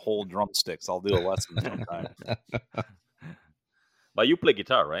how to hold drumsticks, I'll do a lesson sometime. but you play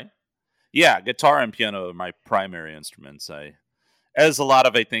guitar, right? Yeah, guitar and piano are my primary instruments. As a lot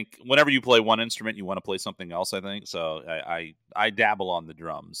of, I think, whenever you play one instrument, you want to play something else. I think so. I dabble on the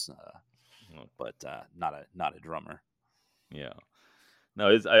drums, Mm, but not a drummer. yeah. No,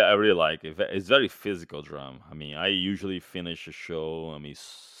 I really like it. It's very physical drum. I mean, I usually finish a show. I mean,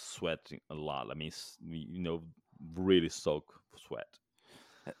 sweating a lot. I mean, really soak sweat.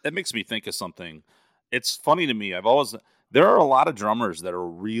 That makes me think of something. It's funny to me. There are a lot of drummers that are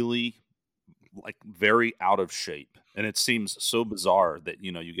really like very out of shape, and it seems so bizarre that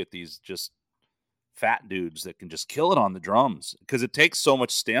you get these just fat dudes that can just kill it on the drums because it takes so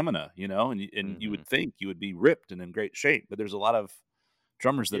much stamina, and you Hmm. would think you would be ripped and in great shape, but there's a lot of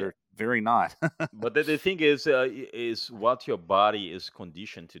drummers that Yeah. are very not. But the thing is what your body is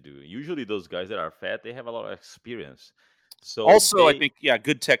conditioned to do. Usually, those guys that are fat, they have a lot of experience, so Also, I they think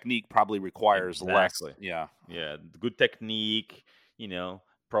good technique probably requires less. exactly, Yeah. yeah, good technique,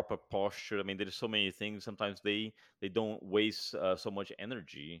 proper posture. I mean, there's so many things. Sometimes they don't waste so much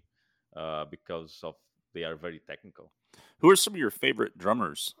energy because of they are very technical. Who are some of your favorite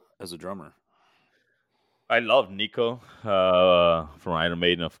drummers as a drummer? I love Nico from Iron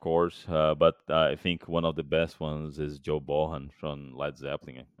Maiden, of course, but I think one of the best ones is Joe Bohan from Led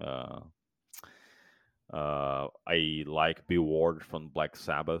Zeppelin. I like Bill Ward from Black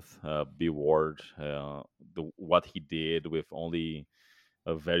Sabbath. Bill Ward, what he did with only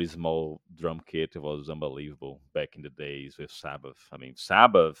a very small drum kit was unbelievable back in the days with Sabbath. I mean,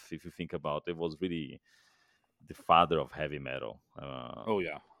 Sabbath, if you think about it, was really the father of heavy metal. Oh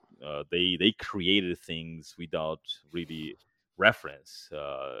yeah. they created things without really reference.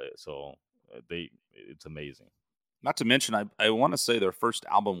 It's amazing. Not to mention, I want to say their first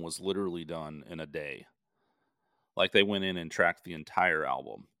album was literally done in a day. Like they went in and tracked the entire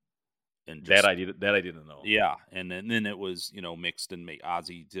album, and just That I didn't know. yeah, and then it was mixed and made.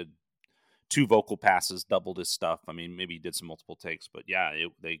 Ozzy did 2 vocal passes, doubled his stuff. I mean, maybe he did some multiple takes, but yeah,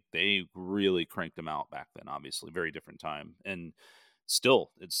 they really cranked them out back then. Obviously, very different time, and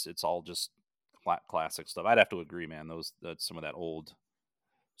still, it's all just classic stuff. I'd have to agree, man. That's some of that old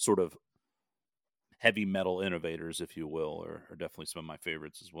sort of heavy metal innovators, if you will, are definitely some of my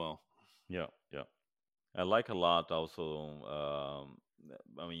favorites as well. Yeah, yeah. I like a lot also.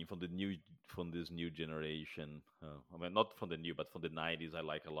 I mean, from this new generation. I mean, not from the new, but from the '90s. I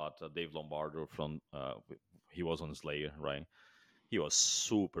like a lot. Dave Lombardo he was on Slayer, right? He was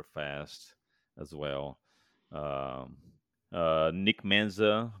super fast as well. Um, Nick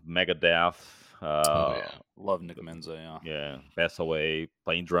Menza, Megadeth. Oh yeah. Love Nick Menza, yeah. Yeah, passed away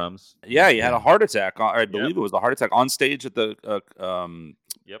playing drums. Yeah, he had a heart attack. I Yep. believe it was a heart attack on stage at the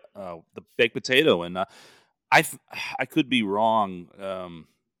Yep. the Baked Potato, and I could be wrong.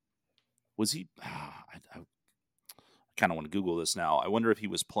 Was he? I kind of want to Google this now. I wonder if he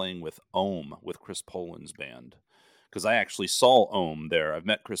was playing with Ohm with Chris Poland's band, because I actually saw Ohm there. I've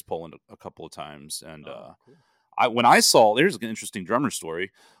met Chris Poland a couple of times, and Cool. when I saw, there's an interesting drummer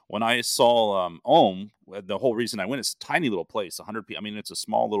story. When I saw Ohm, the whole reason I went, it's a tiny little place, 100 people. I mean, it's a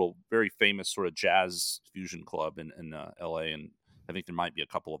small little, very famous sort of jazz fusion club in L.A., and I think there might be a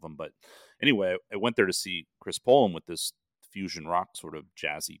couple of them. But anyway, I went there to see Chris Poland with this fusion rock sort of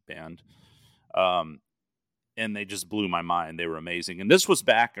jazzy band. And they just blew my mind. They were amazing. And this was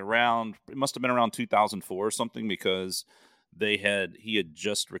back around, it must have been around 2004 or something, because he had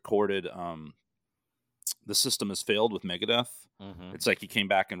just recorded The System Has Failed with Megadeth. Mm-hmm. It's like he came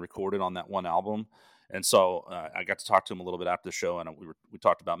back and recorded on that one album. And so I got to talk to him a little bit after the show, and we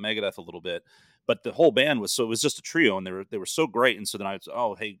talked about Megadeth a little bit. But the whole band it was just a trio, and they were so great. And so then I was,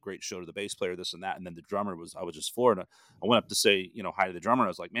 oh, hey, great show to the bass player, this and that. And then the drummer I was just floored. I went up to say, hi to the drummer. I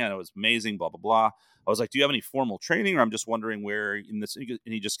was like, man, it was amazing, blah, blah, blah. I was like, do you have any formal training, or I'm just wondering where in this? And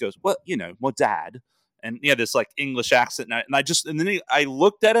he just goes, well, well, Dad. And he had this like English accent. And then I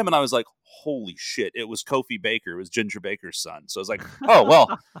looked at him and I was like, holy shit, it was Kofi Baker. It was Ginger Baker's son. So I was like, oh,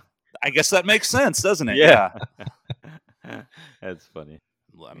 well, I guess that makes sense, doesn't it? Yeah. That's funny.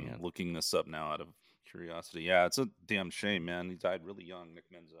 I'm looking this up now out of curiosity. Yeah, it's a damn shame, man. He died really young, Nick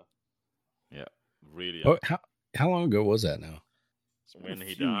Menza. Yeah, really. Oh, how long ago was that now? When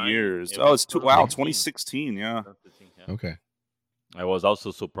he few died. years. It's 2016. Yeah. Okay. I was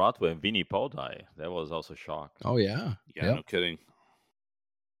also so proud when Vinnie Paul died. That was also shock. Oh yeah. Yeah, Yep. no kidding.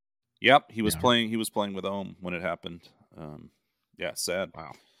 Yep, he was playing. He was playing with Ohm when it happened. Yeah, sad.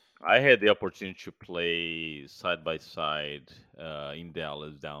 Wow. I had the opportunity to play side by side in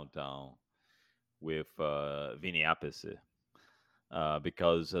Dallas downtown with Vinny Appice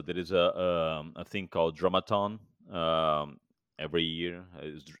because there is a thing called Drumathon every year.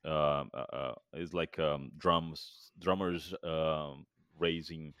 It's like drummers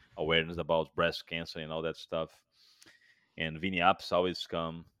raising awareness about breast cancer and all that stuff. And Vinny Appice always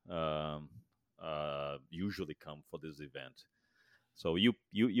usually come for this event. So you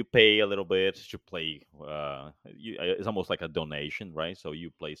pay a little bit to play. It's almost like a donation, right? So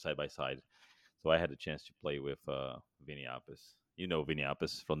you play side by side. So I had a chance to play with Vinny Appice. You know Vinny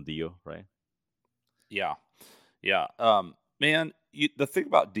Appice from Dio, right? Yeah. Man, the thing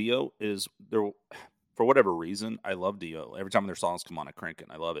about Dio is for whatever reason, I love Dio. Every time their songs come on, I crank it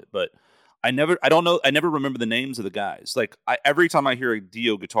and I love it. But I never remember the names of the guys. Like every time I hear a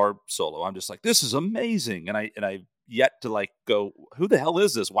Dio guitar solo, I'm just like, this is amazing. And I yet to like go, who the hell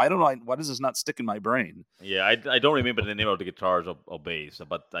is this? Why does this not stick in my brain? Yeah, I don't remember the name of the guitars or bass,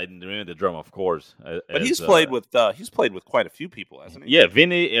 but I remember the drum, of course. But he's played with quite a few people, hasn't he? Yeah,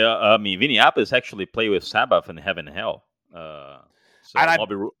 Vinny Appice actually played with Sabbath in Heaven and Hell. I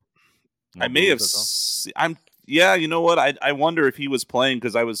may have. Yeah, you know what? I wonder if he was playing,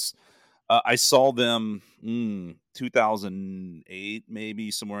 because I saw them 2008,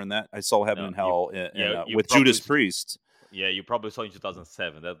 maybe somewhere in that. I saw Heaven and Hell with Judas Priest. Yeah, you probably saw in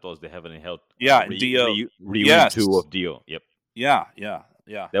 2007. That was the Heaven and Hell. Yeah, Dio. Reunion 2 of Dio. Yep. Yeah.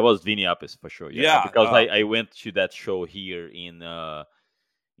 That was Vinny Appice for sure. Yeah, because I went to that show here in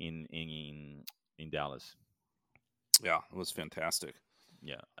Dallas. Yeah, it was fantastic.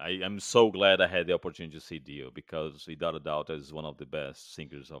 Yeah, I'm so glad I had the opportunity to see Dio, because without a doubt is one of the best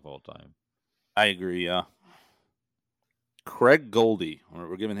singers of all time. I agree, yeah. Craig Goldie,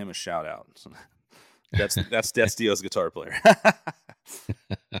 we're giving him a shout out. That's Dio's guitar player.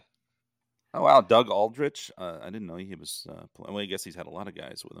 Oh wow, Doug Aldrich. I didn't know he was. Well, I guess he's had a lot of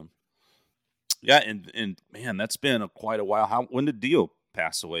guys with him. Yeah, and man, that's been quite a while. When did Dio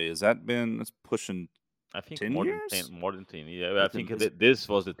pass away? That's pushing I think 10 years? more than 10. Yeah, I That's think amazing. this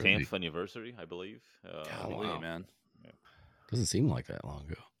was the Really? 10th anniversary, I believe. Golly, man. Yeah. Doesn't seem like that long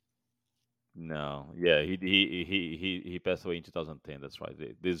ago. No, yeah, he passed away in 2010. That's right.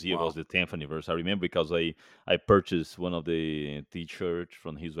 This year Wow. was the 10th anniversary. I remember because I purchased one of the T-shirts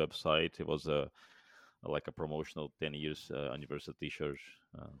from his website. It was like a promotional 10 years anniversary T-shirt.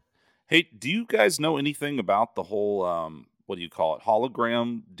 Hey, do you guys know anything about the whole what do you call it,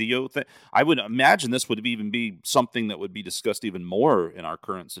 hologram Dio thing? I would imagine this would even be something that would be discussed even more in our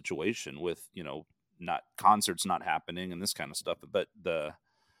current situation with not concerts not happening and this kind of stuff. But the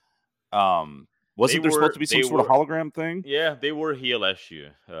They wasn't there supposed were to be some they sort of were hologram thing? Yeah, they were here last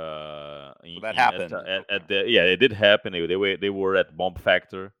year. So that happened. At the yeah, it did happen. They were at Bomb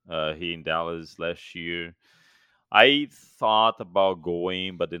Factor here in Dallas last year. I thought about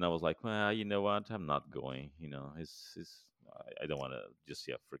going, but then I was like, well, you know what? I'm not going. It's I don't want to just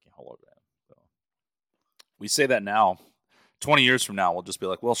see a freaking hologram. So We say that now. 20 years from now, we'll just be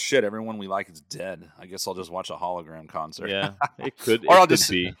like, well, shit, everyone we like is dead. I guess I'll just watch a hologram concert. yeah, it could Or it I'll could just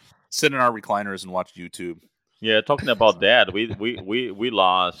be. sit in our recliners and watch YouTube. Yeah, talking about that, we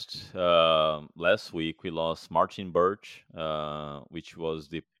lost last week. We lost Martin Birch, which was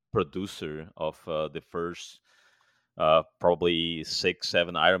the producer of the first probably 6,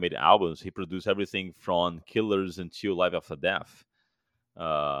 7 Iron Maiden albums. He produced everything from Killers until Live After Death.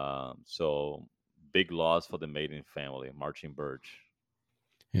 So big loss for the Maiden family, Martin Birch.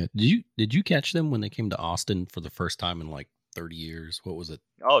 Yeah. Did you catch them when they came to Austin for the first time in like 30 years? What was it?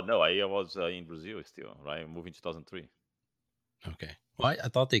 Oh no, I was in Brazil still, right? Moving in 2003. Okay. Well, I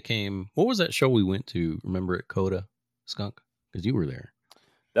thought they came. What was that show we went to? Remember at Coda Skunk? Because you were there.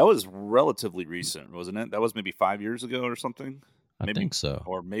 That was relatively recent, wasn't it? That was maybe 5 years ago or something. I Maybe, think so.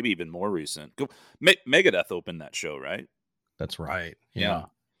 or maybe even more recent. Megadeth opened that show, right? That's right. Yeah.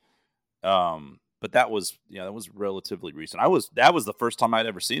 But that was relatively recent. That was the first time I'd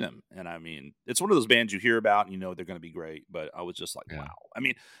ever seen them, and I mean, it's one of those bands you hear about and they're going to be great. But I was just like, Yeah. wow. I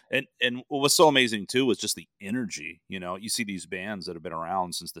mean, and what was so amazing too was just the energy. You see these bands that have been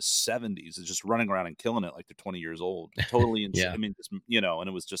around since the '70s, is just running around and killing it like they're 20 years old. Totally, Yeah. I mean, just, and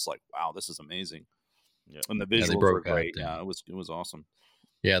it was just like, wow, this is amazing. Yeah. And the Yeah, they visuals were broke out. great. Yeah, it was awesome.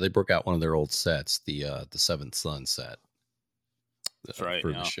 Yeah, they broke out one of their old sets, the Seventh Sun set. That's right.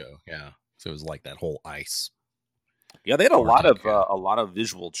 For Yeah. the show. Yeah. So it was like that whole ice. Yeah, they had a lot Arctic, of a lot of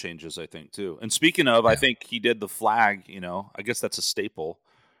visual changes, I think, too. And speaking of, I Yeah. think he did the flag. I guess that's a staple,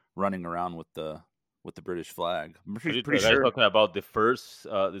 running around with the British flag. I'm Are pretty, you pretty guys sure. talking about the first,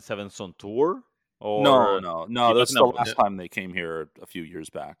 the Seven Son tour, No, or no. you That's talking the about? last time they came here a few years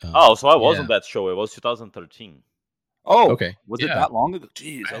back. Oh, so I was yeah. on that show. It was 2013. Oh, Okay. was it Yeah. that long ago?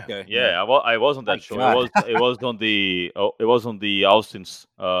 Jeez. Man. Okay. Yeah, I was on My that show. God. It was on the Austin's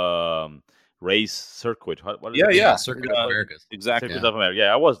race circuit. What is Yeah, it? yeah. Circuit of Americas. Exactly. Circuit Yeah. of America.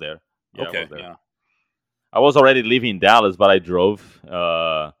 Yeah, I was there. Yeah, I Okay. was there. Yeah. I was already living in Dallas, but I drove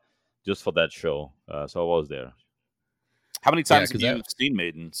just for that show. So I was there. How many Yeah, times have 'cause you that seen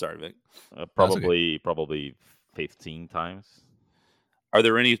Maiden? Sorry, Vic. that's okay. Probably 15 times. Are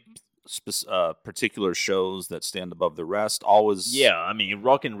there any particular shows that stand above the rest? Always. Yeah, I mean,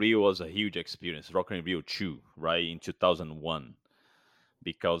 Rock in Rio was a huge experience. Rock in Rio 2, right, in 2001,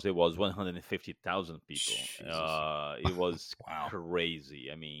 because it was 150,000 people. Jesus. It was Wow.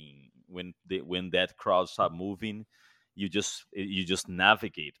 crazy. I mean, when that crowd started moving, you just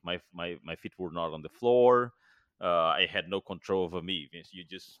navigate. My feet were not on the floor. I had no control over me. You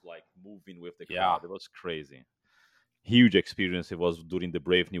just like moving with the Yeah. crowd. It was crazy. Huge experience. It was during the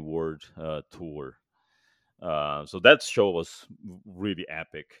Brave New World tour. So that show was really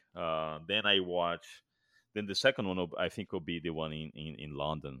epic. Then I watched. Then the second one, I think, will be the one in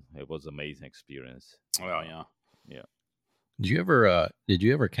London. It was amazing experience. Oh yeah. Yeah. Did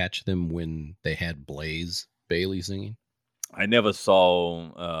you ever catch them when they had Blaze Bailey singing? I never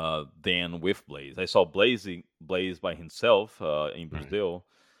saw Dan with Blaze. I saw Blaze by himself in Right. Brazil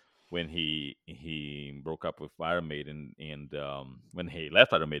when he broke up with Iron Maiden, and when he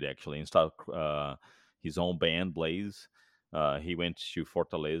left Iron Maiden actually and started his own band Blaze. He went to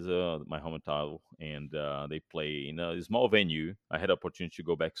Fortaleza, my hometown, and they play in a small venue. I had opportunity to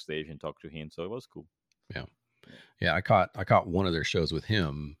go backstage and talk to him, so it was cool. Yeah. Yeah, I caught one of their shows with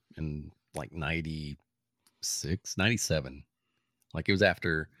him in like 96, 97. Like it was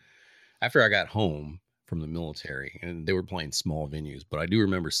after I got home from the military, and they were playing small venues, but I do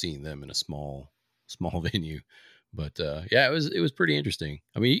remember seeing them in a small venue. But yeah, it was pretty interesting.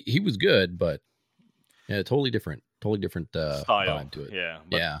 I mean, he was good, but yeah, totally different Style, vibe to it. yeah.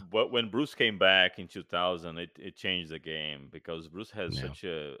 Yeah, But when Bruce came back in 2000, it changed the game because Bruce has yeah, such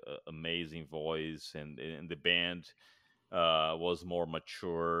a amazing voice, and the band was more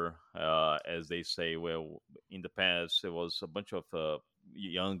mature, as they say. Well, in the past, it was a bunch of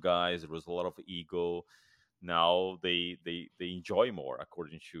young guys. There was a lot of ego. Now they enjoy more,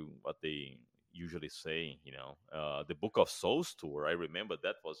 according to what they usually say. The Book of Souls tour. I remember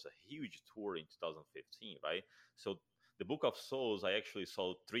that was a huge tour in 2015, right? So the Book of Souls, I actually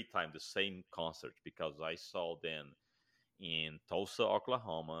saw 3 times the same concert because I saw them in Tulsa,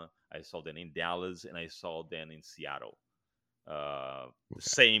 Oklahoma. I saw them in Dallas, and I saw them in Seattle. The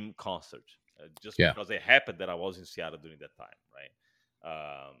same concert, just yeah, because it happened that I was in Seattle during that time, right?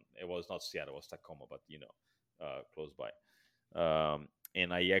 It was not Seattle, it was Tacoma, but close by.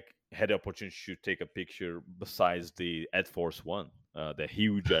 And I had the opportunity to take a picture besides the Air Force One, the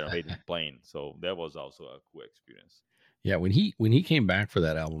huge Iron Maiden plane. So that was also a cool experience. yeah. When he came back for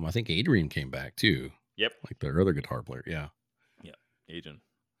that album, I think Adrian came back too, Yep. like their other guitar player. Yeah. Yeah. Agent.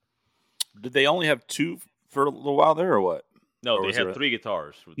 Did they only have two for a little while there, or what? No, Or they was had there 3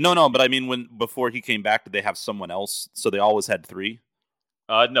 guitars. No, but I mean, before he came back, did they have someone else? So they always had three.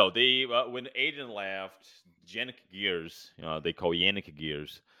 No, they when Aiden left, Yannick Gears, they call Yannick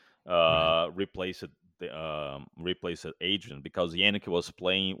Gears, Right. replaced Adrian because Yannick was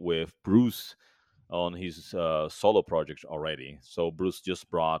playing with Bruce on his solo project already. So Bruce just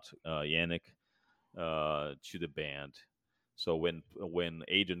brought Yannick to the band. So when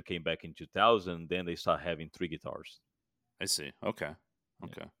Adrian came back in 2000, then they start having 3 guitars. I see. Okay. Yeah.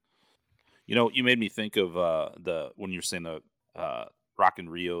 Okay. You made me think of the when you're saying the Rock in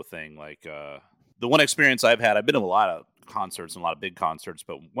Rio thing. Like the one experience I've had, I've been to a lot of concerts and a lot of big concerts,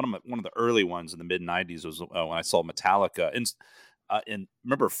 but one of the early ones in the mid '90s was when I saw Metallica. And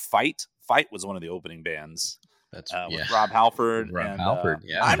remember, Fight was one of the opening bands. That's With Rob Halford. Rob And Halford.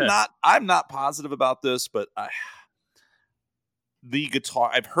 Yeah. I'm not positive about this, but the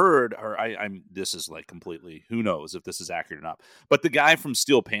guitar I've heard, or I'm this is like completely, who knows if this is accurate or not. But the guy from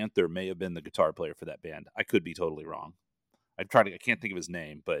Steel Panther may have been the guitar player for that band. I could be totally wrong. I can't think of his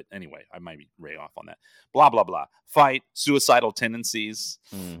name, but anyway, I might be way off on that. Blah blah blah. Fight, Suicidal Tendencies,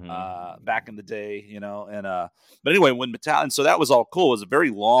 back in the day, and but anyway, when Metallica, so that was all cool. It was a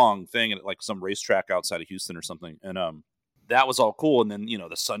very long thing at like some racetrack outside of Houston or something, and that was all cool. And then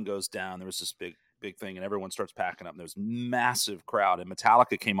the sun goes down. There was this big thing, and everyone starts packing up. And there's massive crowd, and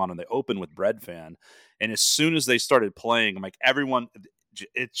Metallica came on, and they opened with Bread Fan. And as soon as they started playing, I'm like, everyone,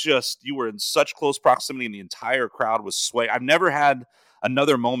 it's just, you were in such close proximity, and the entire crowd was swaying. I've never had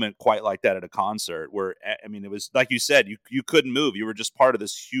another moment quite like that at a concert, where I mean, it was like you said, you couldn't move. You were just part of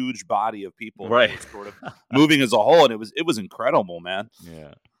this huge body of people, right? Sort of moving as a whole, and it was incredible, man.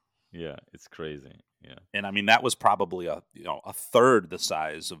 Yeah, it's crazy. Yeah, and I mean, that was probably a third the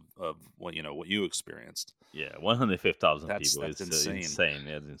size of what you experienced. Yeah, 105,000 people. That's It's insane. insane.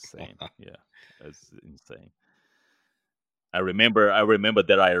 It's insane. Yeah, it's insane. I remember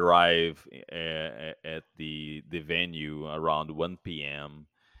that I arrived at the venue around 1 p.m.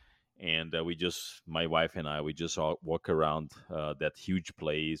 and my wife and I, we just all walk around that huge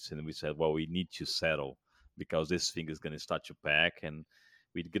place, and we said, well, we need to settle because this thing is going to start to pack, and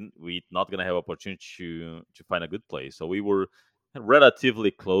we're not going to have opportunity to find a good place. So we were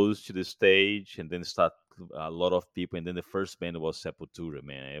relatively close to the stage, and then start a lot of people, and then the first band was Sepultura.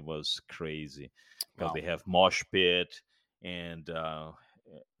 Man, it was crazy because Wow. they have mosh pit, and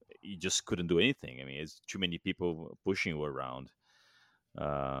you just couldn't do anything. I mean, it's too many people pushing you around.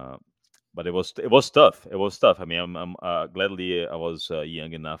 But it was tough. It was tough. I mean, I'm gladly I was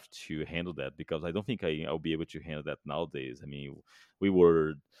young enough to handle that, because I don't think I'll be able to handle that nowadays. I mean, we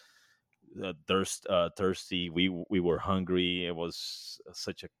were thirsty. We were hungry. It was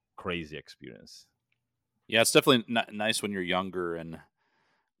such a crazy experience. Yeah, it's definitely nice when you're younger and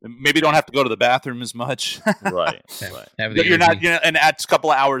maybe don't have to go to the bathroom as much. Right. You're not, and at a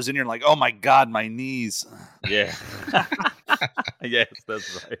couple of hours in, you're like, oh my God, my knees. Yeah. Yes,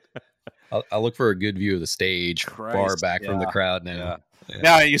 that's right. I'll look for a good view of the stage, far back from the crowd now. Yeah.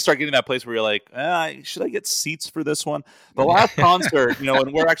 Now you start getting that place where you're like, should I get seats for this one? The last concert,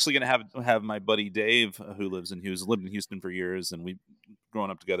 and we're actually going to have my buddy Dave, who lived in Houston for years, and we've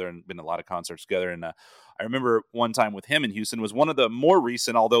grown up together and been to a lot of concerts together. And I remember one time with him in Houston was one of the more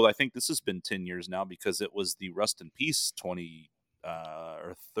recent, although I think this has been 10 years now, because it was the Rust in Peace 20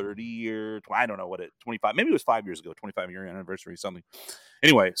 or 30 year, I don't know what 25, maybe it was 5 years ago, 25-year anniversary, something.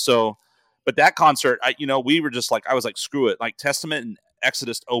 Anyway, so, but that concert, we were just like, I was like, screw it. Like Testament and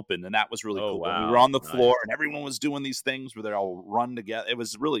Exodus opened, and that was really Oh cool. And we were on wow, the floor, nice. and everyone was doing these things where they all run together. It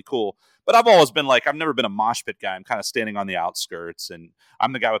was really cool. But I've always been like, I've never been a mosh pit guy. I'm kind of standing on the outskirts, and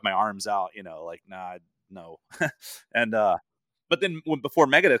I'm the guy with my arms out, like, nah, no. And but then before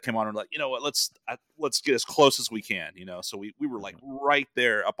Megadeth came on, we're like, you know what, let's get as close as we can, So we were like Mhm. right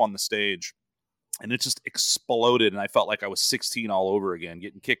there up on the stage, and it just exploded, and I felt like I was 16 all over again,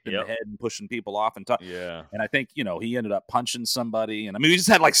 getting kicked in the Yep. head and pushing people off Yeah. and I think, he ended up punching somebody, and I mean, we just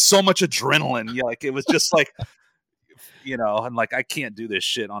had like so much adrenaline. Yeah, like it was just like, and like I can't do this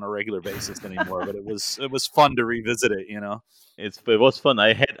shit on a regular basis anymore, but it was fun to revisit it. It was fun.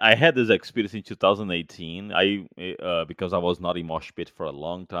 I had this experience in 2018. Because I was not in Mosh Pit for a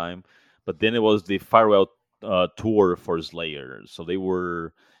long time, but then it was the farewell tour for Slayer. So they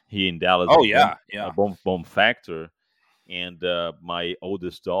were here in Dallas Oh at yeah, yeah. Bomb Factor, and my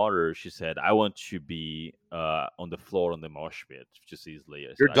oldest daughter, she said, "I want to be on the floor on the Mosh Pit to see Slayer."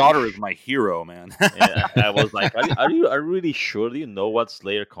 I Your said, "Are you?" daughter is my hero, man. And I was like, "Are you really sure? Do you know what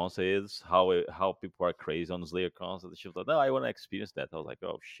Slayer concert is? How people are crazy on Slayer concert?" She was like, "No, I want to experience that." I was like,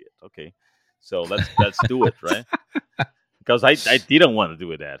 "Oh shit, okay, so let's do it, right?" Because I didn't want to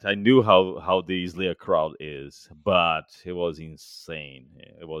do that. I knew how the Slayer crowd is, but it was insane.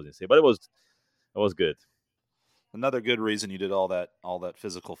 It was insane, but it was good. Another good reason you did all that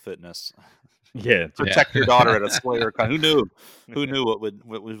physical fitness. Yeah, Yeah. Protect your daughter at a Slayer con. Who knew? Who knew what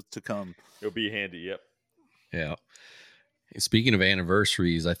was to come? it'll be handy. Yep. Yeah. Speaking of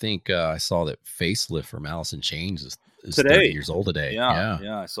anniversaries, I think I saw that Facelift from Alice in Chains is 30 Today. years old today. Yeah, Yeah.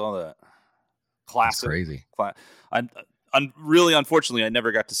 yeah, I saw that. That's Classic. crazy. I'm really unfortunately I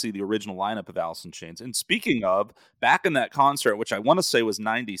never got to see the original lineup of Alice in Chains. And speaking of, back in that concert, which I want to say was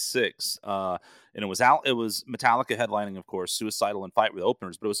 '96, and it was Metallica headlining, of course, Suicidal and Fight with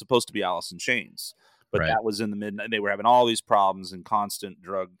openers, but it was supposed to be Alice in Chains. But Right. that was in the mid. They were having all these problems and constant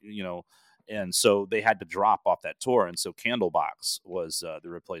drug, and so they had to drop off that tour. And so Candlebox was the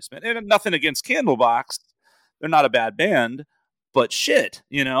replacement. And nothing against Candlebox, they're not a bad band, but shit,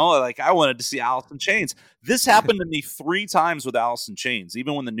 like I wanted to see Alice in Chains. This happened to me 3 times with Alice in Chains.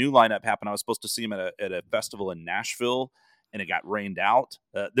 Even when the new lineup happened, I was supposed to see him at a festival in Nashville, and it got rained out.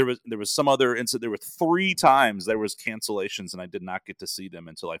 There was some other incident. There were 3 times there was cancellations, and I did not get to see them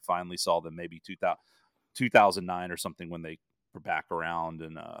until I finally saw them, maybe 2009 or something, when they were back around.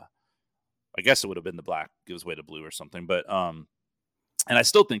 And I guess it would have been the Black Gives Way to Blue or something. But and I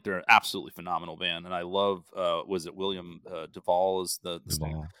still think they're an absolutely phenomenal band. And I love, was it William Duvall is the singer?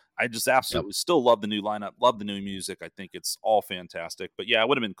 Duvall. I just Yep. absolutely still love the new lineup, love the new music. I think it's all fantastic. But yeah, it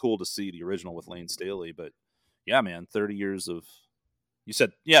would have been cool to see the original with Lane Staley. But yeah, man, 30 years of, you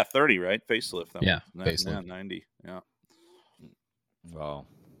said, yeah, 30, right? Facelift. That Yeah. was, yeah, Facelift. 90. Yeah. Wow.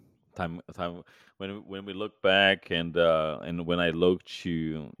 Time when we look back, and when I look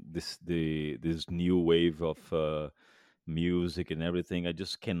to this new wave of music and everything, I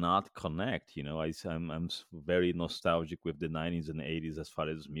just cannot connect. I'm very nostalgic with the 90s and 80s as far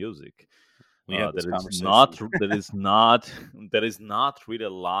as music. We had this There is conversation. not there is not there is not really a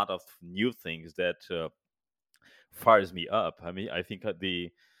lot of new things that fires me up. I mean, I think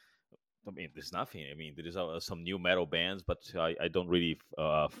there's nothing. I mean, there is some new metal bands, but I don't really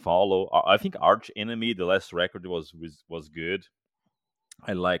follow. I think Arch Enemy, the last record was good.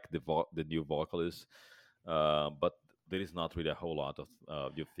 I like the new vocalist, but there is not really a whole lot of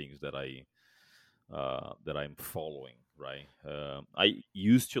new things that I'm following. Right. I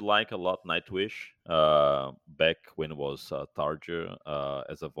used to like a lot Nightwish back when it was Tarja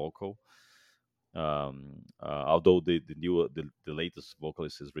as a vocal. Although the latest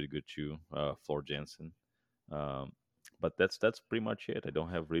vocalist is really good too, Floor Jansen. Um, but that's pretty much it. I don't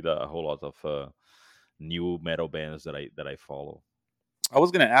have really a whole lot of new metal bands that I follow. I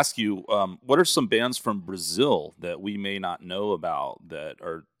was going to ask you, what are some bands from Brazil that we may not know about that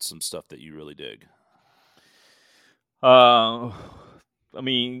are some stuff that you really dig? Uh, I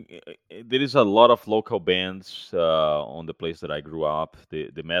mean, there is a lot of local bands on the place that I grew up.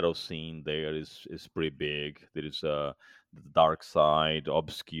 The metal scene there is pretty big. There is the Dark Side,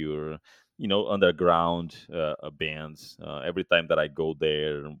 Obscure, underground bands. Every time that I go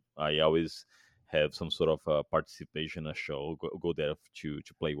there, I always have some sort of participation in a show. Go there to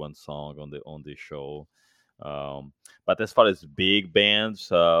play one song on the show. But as far as big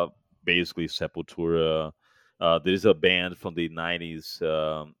bands, basically Sepultura. There is a band from the 90s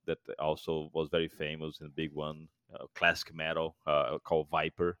that also was very famous and a big one, classic metal, called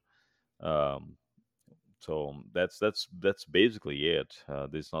Viper. Um, so that's basically it.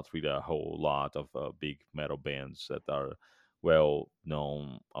 There's not really a whole lot of big metal bands that are well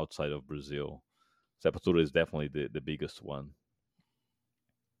known outside of Brazil. Sepultura is definitely the biggest one.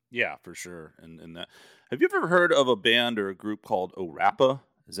 Yeah, for sure. And that. Have you ever heard of a band or a group called Orapa?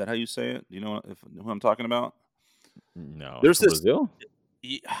 Is that how you say it? Do you know who I'm talking about? No, There's from this. Brazil.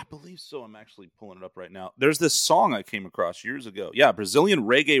 I believe so. I'm actually pulling it up right now. There's this song I came across years ago. Yeah, Brazilian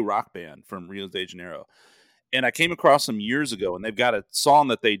reggae rock band from Rio de Janeiro, and I came across them years ago. And they've got a song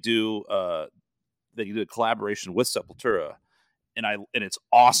that they do. They did a collaboration with Sepultura, and it's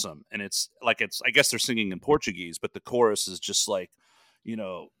awesome. And it's like I guess they're singing in Portuguese, but the chorus is just like, and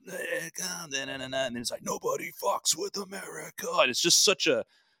then it's like nobody fucks with America. And it's just such a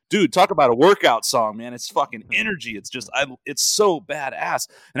dude. Talk about a workout song, man. It's fucking energy. It's just it's so badass.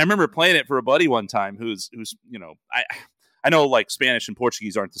 And I remember playing it for a buddy one time who's I know like Spanish and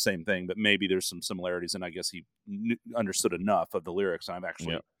Portuguese aren't the same thing, but maybe there's some similarities. And I guess he understood enough of the lyrics. And I've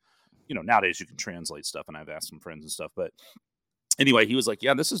actually, Yeah. nowadays you can translate stuff, and I've asked some friends and stuff, but anyway, he was like,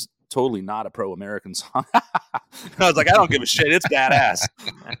 "Yeah, this is totally not a pro-American song." I was like, "I don't give a shit. It's badass."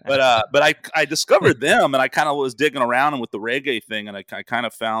 But I discovered them, and I kind of was digging around with the reggae thing, and I kind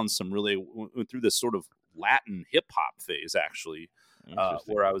of found some really went through this sort of Latin hip hop phase actually,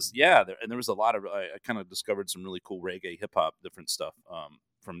 Interesting. where I was and there was a lot of I kind of discovered some really cool reggae hip hop different stuff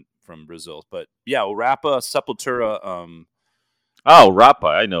from Brazil. But yeah, Rapa Sepultura. Oh, Rapa.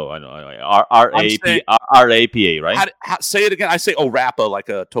 I know. I'm saying RAPA, right? say it again. I say Rapa like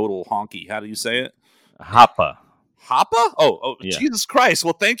a total honky. How do you say it? Hapa. Hapa? Oh, Yeah. Jesus Christ.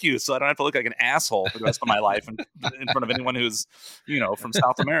 Well, thank you. So I don't have to look like an asshole for the rest of my life in front of anyone who's, from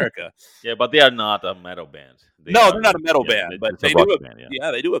South America. Yeah, but they are not a metal band. No, they're not a metal band, but It's a they do rock band.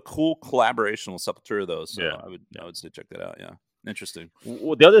 Yeah. they do a cool collaboration with Sepultura though. So Yeah. I would say check that out. Yeah. Interesting.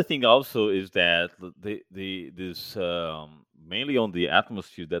 The other thing also is that this mainly on the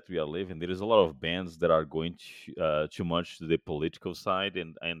atmosphere that we are living, there is a lot of bands that are going too much to the political side,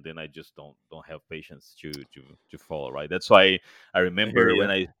 and then I just don't have patience to follow. Right. That's why I I hear remember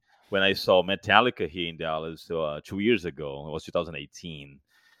you. when I saw Metallica here in Dallas 2 years ago. It was 2018.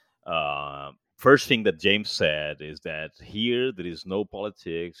 First thing that James said is that here there is no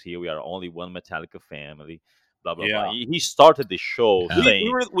politics. Here we are only one Metallica family. Blah blah blah. Yeah. He started the show Yeah.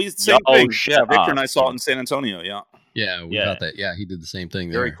 saying, We same "Y'all thing. shut Yeah, Victor and up." I saw it in San Antonio. Yeah. Yeah, we Yeah, thought that. Yeah, he did the same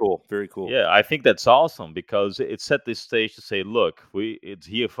thing Very there. cool. Very cool. yeah. I think that's awesome because it set the stage to say, "Look, it's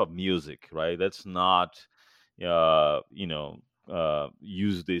here for music, right? Let's not,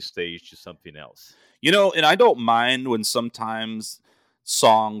 use this stage to something else." And I don't mind when sometimes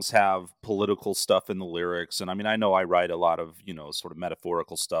songs have political stuff in the lyrics. And I mean, I know I write a lot of, sort of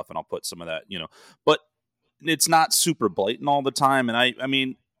metaphorical stuff, and I'll put some of that, but it's not super blatant all the time. And I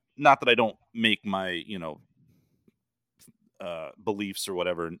mean, not that I don't make my, beliefs or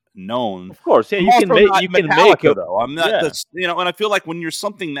whatever known. Of course, yeah. I'm You can also make not you can make Metallica a though. I'm not yeah. this, and I feel like when you're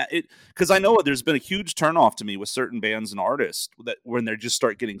something that because I know there's been a huge turnoff to me with certain bands and artists that when they just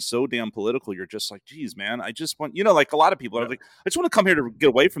start getting so damn political, you're just like, geez, man, I just want, like a lot of people are Yeah. like, I just want to come here to get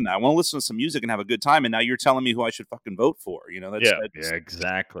away from that. I want to listen to some music and have a good time. And now you're telling me who I should fucking vote for. Yeah, That's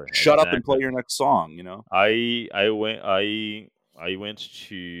exactly, shut up and play exactly. your next song. I went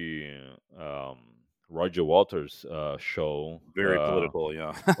to Roger Waters' show. Very political.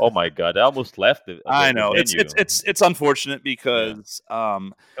 Yeah. Oh my god, I almost left I the know venue. it's unfortunate Yeah, because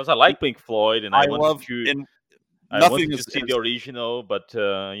because I like Pink Floyd and I love and I nothing wanted to see the original, but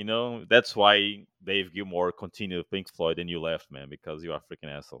that's why Dave Gilmour continued with Pink Floyd and you left, man, because you are a freaking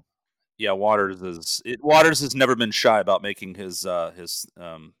asshole. yeah, Waters has never been shy about making his thoughts,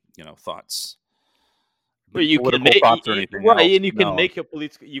 But you can political make thoughts or anything right, else. and you can No, make your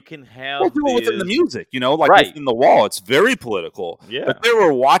political. You can we'll have do it within the this music, like right. within the wall. It's very political. Yeah, But they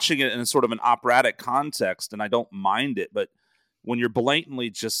were watching it in sort of an operatic context, and I don't mind it. But when you're blatantly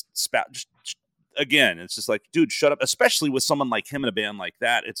just again, it's just like, dude, shut up. Especially with someone like him in a band like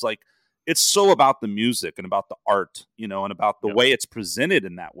that, it's like it's so about the music and about the art, and about the yeah. way it's presented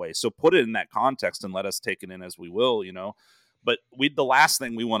in that way. So put it in that context and let us take it in as we will, But the last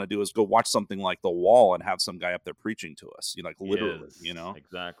thing we want to do is go watch something like The Wall and have some guy up there preaching to us, like literally, Yes,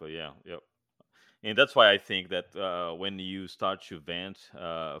 exactly. Yeah, yep. And that's why I think that when you start to vent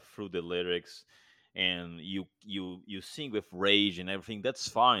through the lyrics and you sing with rage and everything, that's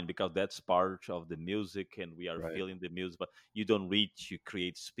fine because that's part of the music and we are Right. feeling the music. But you don't need to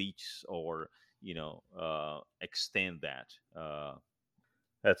create speech or extend that.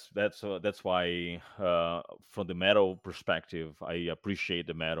 That's why from the metal perspective, I appreciate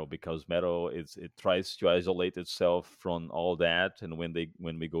the metal because metal it tries to isolate itself from all that, and when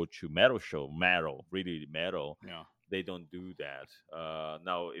we go to metal, really metal, Yeah. they don't do that.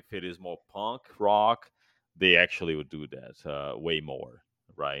 Now, if it is more punk rock, they actually would do that way more,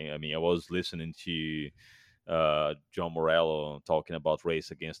 right? I mean, I was listening to John Morello talking about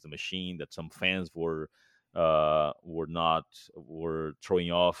Race Against the Machine, that some fans were throwing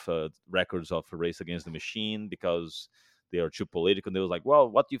off records of Race Against the Machine because they are too political. And they was like, well,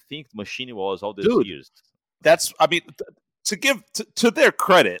 what do you think the Machine was all these Dude, years? that's, I mean, to give to their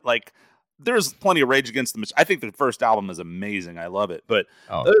credit, like there's plenty of Rage Against the Machine. I think the first album is amazing. I love it, but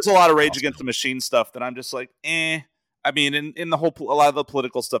there's a lot of Rage Against the Machine stuff that I'm just like, eh. I mean, in the whole, a lot of the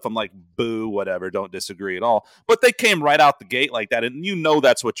political stuff, I'm like, boo, whatever, don't disagree at all. But they came right out the gate like that, and you know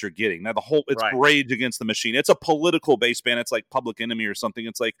that's what you're getting. Now it's Right. Rage Against the Machine. It's a political based band. It's like Public Enemy or something.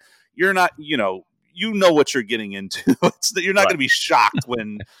 It's like you're not, you know what you're getting into. You're not going to be shocked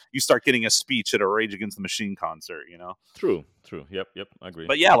when you start getting a speech at a Rage Against the Machine concert. True. Yep, I agree.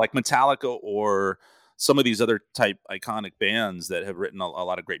 But yeah, like Metallica or some of these other type iconic bands that have written a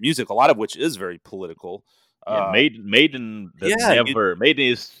lot of great music, a lot of which is very political. Yeah, Maiden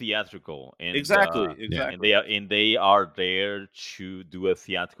is theatrical, and exactly. and they are there to do a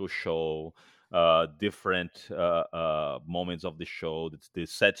theatrical show. Different moments of the show. The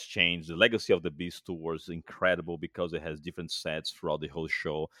sets change. The legacy of the Beast Tour was incredible because it has different sets throughout the whole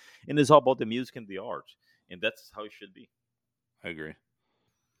show, and it's all about the music and the art, and that's how it should be. I agree.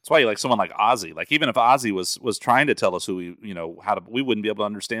 That's why you like someone like Ozzy. Like even if Ozzy was trying to tell us who we wouldn't be able to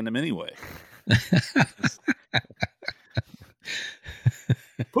understand him anyway.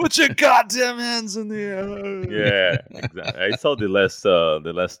 Put your goddamn hands in the air. Yeah, exactly. I saw the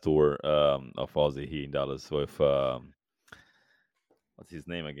last tour of Ozzy here in Dallas with what's his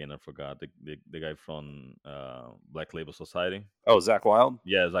name again? I forgot. The guy from Black Label Society. Oh, Zakk Wylde?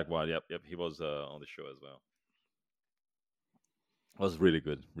 Yeah, Zakk Wylde. Yep. He was on the show as well. It was really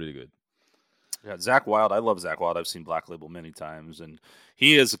good. Really good. Yeah, Zakk Wylde. I love Zakk Wylde. I've seen Black Label many times, and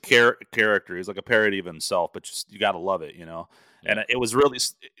he is a character. He's like a parody of himself, but just you got to love it, Yeah. And it was really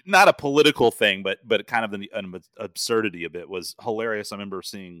not a political thing, but kind of an absurdity of it was hilarious. I remember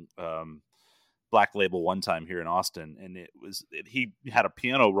seeing Black Label one time here in Austin, and he had a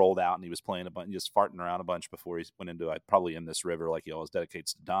piano rolled out, and he was playing a bunch, just farting around a bunch before he went into probably In This River, like he always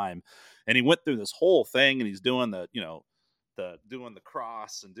dedicates to Dime. And he went through this whole thing, and he's doing doing the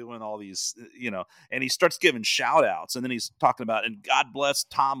cross and doing all these, and he starts giving shout outs, and then he's talking about, and God bless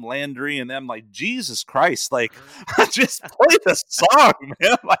Tom Landry, and I'm like, Jesus Christ, like just play the song,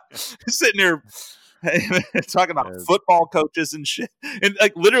 man. Like sitting there talking about football coaches and shit, and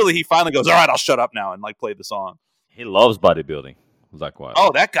like literally he finally goes, all right, I'll shut up now, and like play the song. He loves bodybuilding. Zakk Wylde.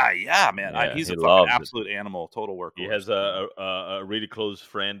 Oh, that guy, yeah, man. He's a fucking absolute animal, total workhorse. He has a really close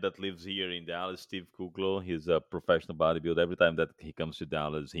friend that lives here in Dallas, Steve Kuglo. He's a professional bodybuilder. Every time that he comes to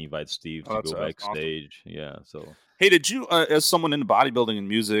Dallas, he invites Steve to go backstage. Awesome. Yeah, so. Hey, did you, as someone into bodybuilding and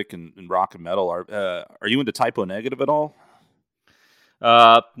music and rock and metal, are you into Typo Negative at all?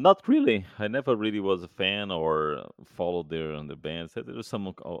 Not really. I never really was a fan or followed their bands. There's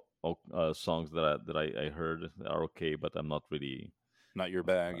some songs that I heard are okay, but I'm not really. Not your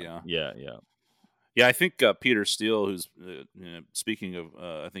bag, yeah. Yeah, I think Peter Steele, who's speaking of,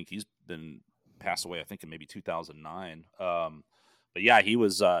 I think he's been passed away. I think in maybe 2009. But yeah, he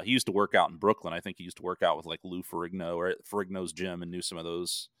used to work out in Brooklyn. I think he used to work out with like Lou Ferrigno or at Ferrigno's gym, and knew some of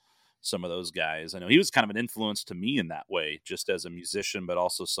those guys. I know he was kind of an influence to me in that way, just as a musician, but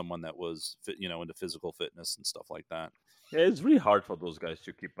also someone that was into physical fitness and stuff like that. Yeah, it's really hard for those guys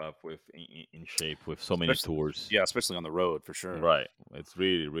to keep up with in shape with so many tours. Yeah, especially on the road, for sure. Right, it's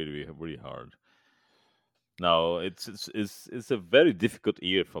really, really, really hard. No, it's a very difficult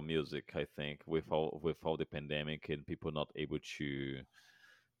year for music. I think with all the pandemic and people not able to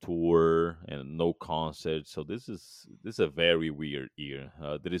tour and no concerts. So this is a very weird year.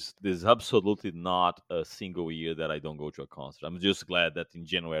 There is absolutely not a single year that I don't go to a concert. I'm just glad that in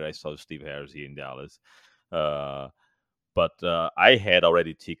January I saw Steve Harris here in Dallas. But I had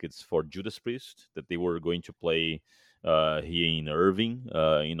already tickets for Judas Priest that they were going to play here in Irving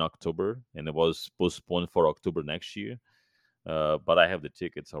in October, and it was postponed for October next year. But I have the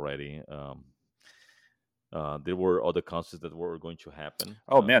tickets already. There were other concerts that were going to happen.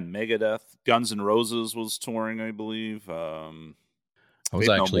 Oh man, Megadeth, Guns N' Roses was touring, I believe. I was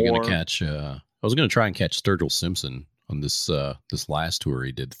actually going to catch. I was going to try and catch Sturgill Simpson on this last tour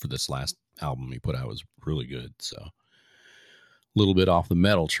he did for this last album he put out. It was really good. So a little bit off the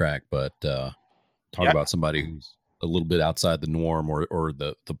metal track, but talk about somebody who's a little bit outside the norm or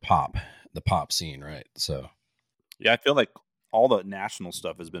the pop scene, right? So yeah, I feel like all the national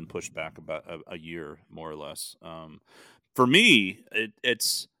stuff has been pushed back about a year, more or less. For me, it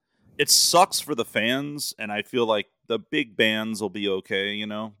sucks for the fans, and I feel like the big bands will be okay,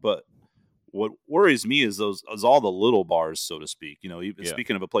 but what worries me is all the little bars, so to speak. Even Yeah.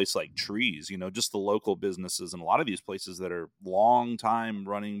 speaking of a place like Trees, just the local businesses and a lot of these places that are long time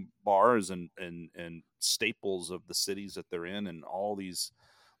running bars and staples of the cities that they're in, and all these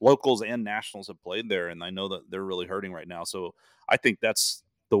locals and nationals have played there, and I know that they're really hurting right now. So I think that's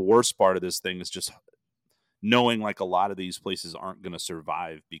the worst part of this thing, is just knowing like a lot of these places aren't going to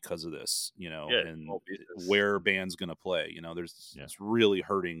survive because of this, and where bands going to play. It's really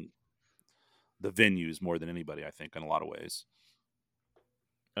hurting the venues more than anybody, I think, in a lot of ways.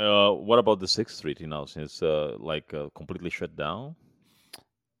 What about the 6th Street in Austin? It's completely shut down.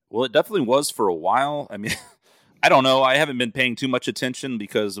 Well, it definitely was for a while. I mean, I don't know. I haven't been paying too much attention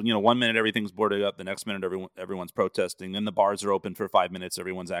because, 1 minute everything's boarded up, the next minute everyone's protesting, then the bars are open for 5 minutes,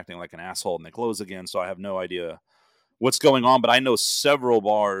 everyone's acting like an asshole, and they close again. So I have no idea what's going on, but I know several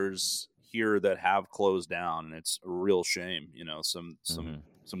bars here that have closed down, and it's a real shame.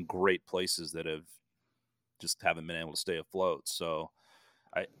 Some great places that just haven't been able to stay afloat. So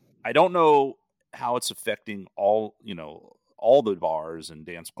I don't know how it's affecting all the bars and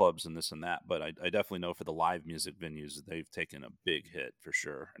dance clubs and this and that, but I definitely know for the live music venues, they've taken a big hit for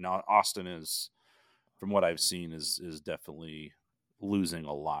sure. Now Austin is, from what I've seen, is definitely losing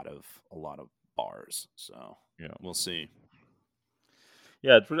a lot of bars. So we'll see.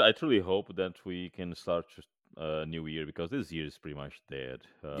 Yeah, I truly hope that we can start a new year, because this year is pretty much dead.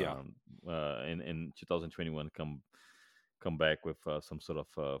 In 2021, come back with some sort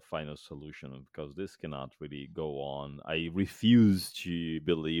of final solution, because this cannot really go on. I refuse to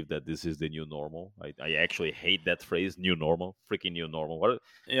believe that this is the new normal. I actually hate that phrase, new normal, freaking new normal. What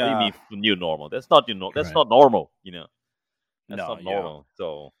do you mean new normal? That's not that's not normal. That's not normal.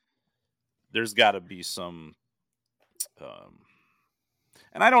 So there's got to be some.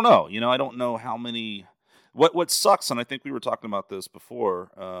 And I don't know. I don't know how many. What sucks, and I think we were talking about this before,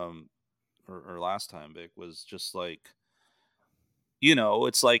 or last time, Vic, was just like,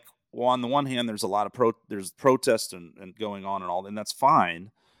 it's like, well, on the one hand, there's a lot of there's protests and going on and all, and that's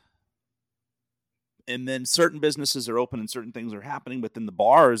fine. And then certain businesses are open and certain things are happening, but then the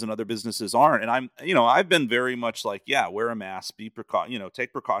bars and other businesses aren't. And I've been very much like, wear a mask,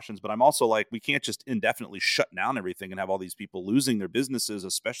 take precautions. But I'm also like, we can't just indefinitely shut down everything and have all these people losing their businesses,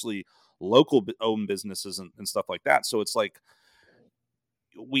 especially local owned businesses and stuff like that. So it's like,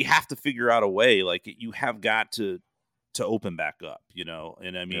 we have to figure out a way, like you have got to open back up,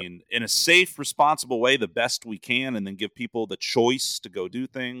 and I mean, in a safe, responsible way, the best we can, and then give people the choice to go do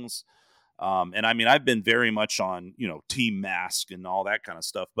things. And I mean, I've been very much on, team mask and all that kind of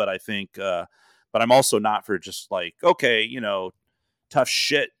stuff, but I think, but I'm also not for just like, okay, tough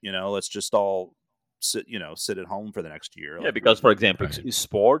shit, let's just all sit at home for the next year. Yeah, like, because for example,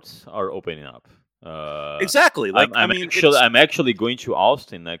 sports are opening up. Exactly. Like, I'm actually going to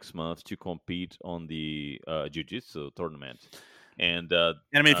Austin next month to compete on the jiu-jitsu tournament. And I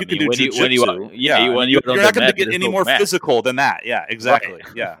mean, if you can do jiu-jitsu, you're not going to get any more physical than that. Yeah, exactly.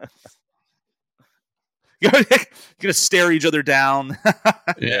 Right. Yeah. You're gonna stare each other down.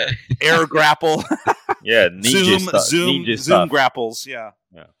 Air grapple. Zoom grapples. Yeah.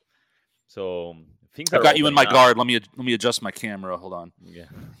 So things I've got you in my guard. Let me adjust my camera. Hold on. Yeah.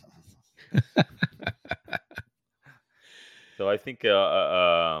 So I think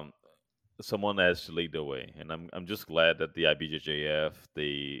someone has to lead the way, and I'm just glad that the IBJJF,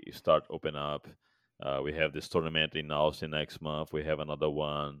 they start open up. We have this tournament in Austin next month. We have another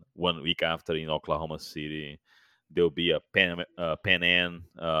one week after in Oklahoma City. There'll be a Pan Am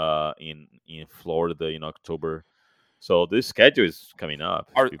in Florida in October. So this schedule is coming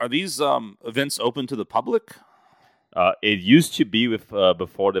up. Are these events open to the public? It used to be with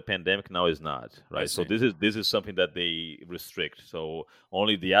before the pandemic. Now is not, right? So this is something that they restrict. So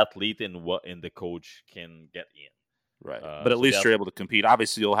only the athlete and the coach can get in. Right, but at least you're able to compete.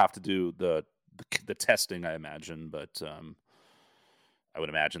 Obviously, you'll have to do the testing, I imagine, but I would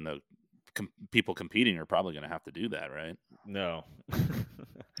imagine the people competing are probably going to have to do that, right? No.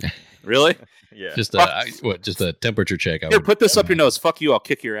 Really? Yeah. Just a temperature check. Here, put this up your nose. Fuck you! I'll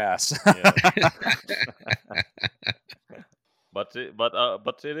kick your ass. But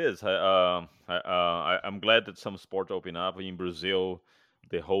it is. I'm glad that some sport open up in Brazil.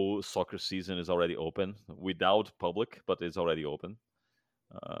 The whole soccer season is already open without public, but it's already open.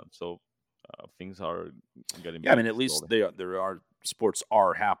 So things are getting. Yeah, I mean, at least there are sports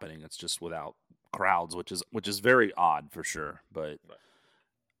are happening. It's just without crowds, which is very odd for sure. But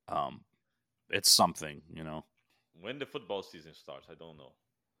it's something, When the football season starts, I don't know.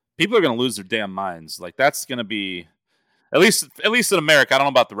 People are going to lose their damn minds. Like, that's going to be, at least in America. I don't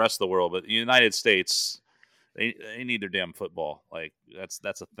know about the rest of the world, but the United States, they need their damn football. Like,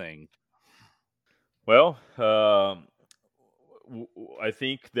 that's a thing. Well, I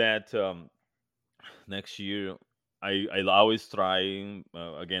think that next year I always try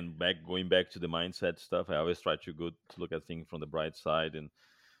again back going back to the mindset stuff. I always try to go to look at things from the bright side, and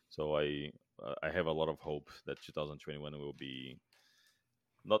so I have a lot of hope that 2021 will be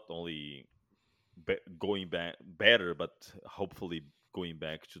not only going back better, but hopefully going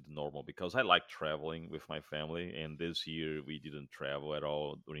back to the normal, because I like traveling with my family, and this year we didn't travel at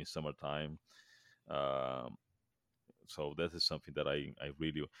all during summertime. Um, so that is something that I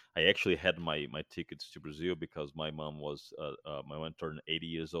really I actually had my tickets to Brazil because my mom turned 80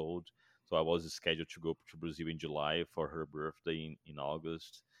 years old, so I was scheduled to go to Brazil in July for her birthday in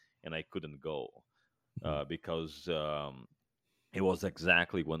August, and I couldn't go because it was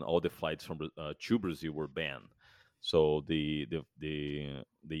exactly when all the flights from to Brazil were banned. So they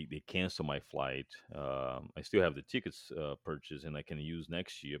canceled my flight. I still have the tickets purchased and I can use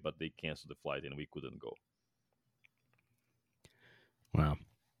next year, but they canceled the flight and we couldn't go. Wow.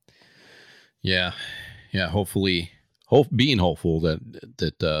 Yeah. Yeah. Hopefully, being hopeful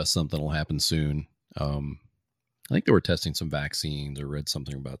that something will happen soon. I think they were testing some vaccines, or read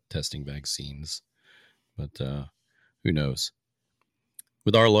something about testing vaccines, but who knows?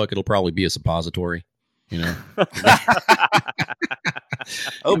 With our luck, it'll probably be a suppository. You know,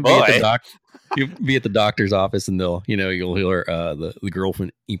 Oh be at the boy. doc. You'll be at the doctor's office, and you'll hear the girl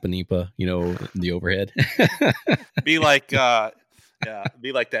from Ipa Nipa, in the overhead. Be like yeah,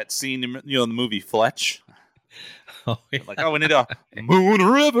 be like that scene in the movie Fletch. Oh, yeah. Like, oh, we need a Moon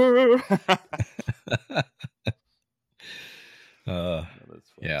River. uh, No, that's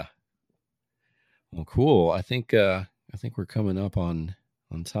funny. yeah. Well, cool. I think we're coming up on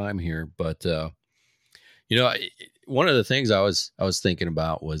time here, but one of the things I was thinking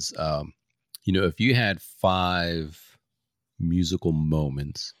about was, if you had five musical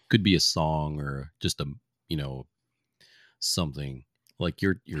moments, could be a song or just you know, something like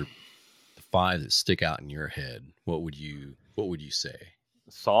your the five that stick out in your head. What would you say?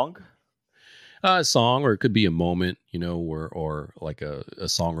 Song? A song, or it could be a moment, or like a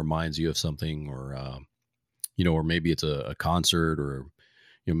song reminds you of something, or maybe it's a concert, or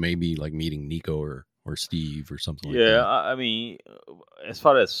maybe like meeting Nico or Steve or something like Yeah, that. I mean, as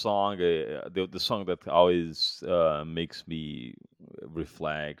far as song, the song that always makes me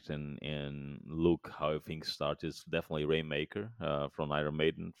reflect and look how things start is definitely Rainmaker from Iron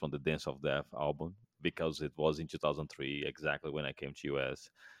Maiden from the Dance of Death album, because it was in 2003 exactly when I came to US.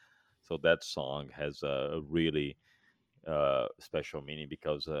 So that song has a really special meaning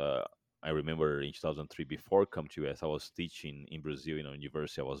because I remember in 2003 before come to US I was teaching in Brazil in a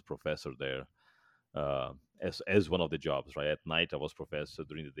university. I was a professor there as one of the jobs. Right at night, I was professor.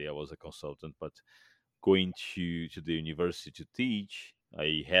 During the day, I was a consultant. But going to the university to teach,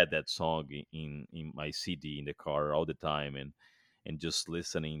 I had that song in my CD in the car all the time, and just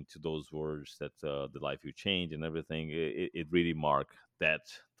listening to those words that the life you change and everything. It really marked that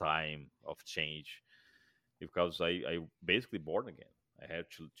time of change because I basically born again. I had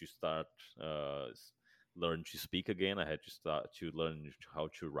to start learn to speak again. I had to start to learn how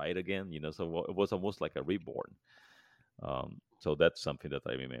to write again. So it was almost like a reborn. So that's something that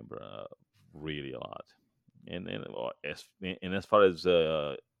I remember really a lot. And as far as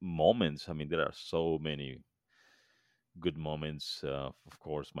moments, I mean, there are so many good moments. Of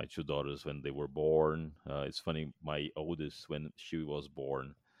course, my two daughters when they were born. It's funny, my oldest when she was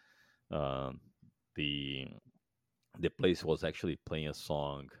born, um, the the place was actually playing a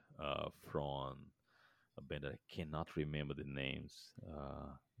song from a band that I cannot remember the names.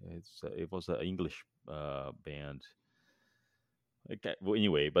 It was an English band. Okay, well,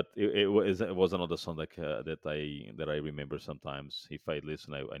 anyway, but it was another song that I remember sometimes. If I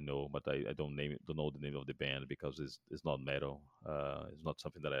listen, I know, but I don't know the name of the band because it's not metal. It's not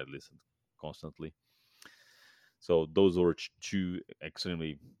something that I listen constantly. So those were two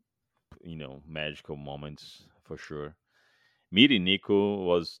extremely magical moments for sure. Meeting Nico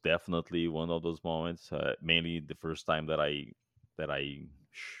was definitely one of those moments. Mainly the first time that I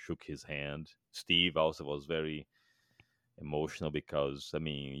shook his hand. Steve also was very emotional because I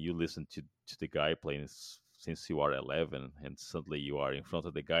mean you listen to the guy playing since you are 11, and suddenly you are in front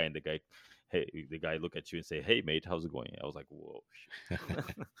of the guy, and the guy look at you and say, "Hey mate, how's it going?" I was like, "Whoa, shit."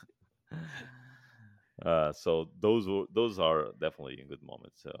 So those are definitely good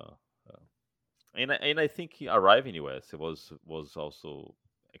moments. And I think arriving US it was also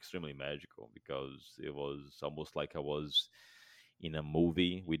extremely magical because it was almost like I was in a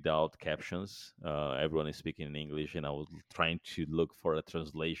movie without captions. Everyone is speaking in English, and I was trying to look for a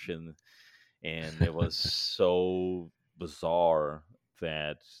translation, and it was so bizarre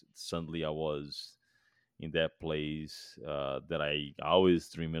that suddenly I was. in that place that I always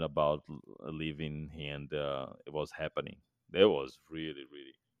dreaming about living, and it was happening. It was really,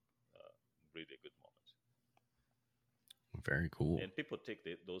 really, really a good moment. Very cool. And people take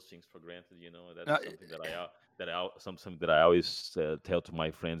those things for granted. Uh, That's something something that I always tell to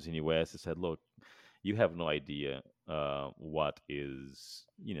my friends in US. I said, look, you have no idea what is,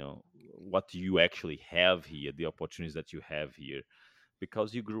 what you actually have here, the opportunities that you have here,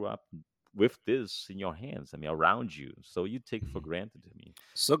 because you grew up with this in your hands. I mean, around you, so you take for granted. I mean,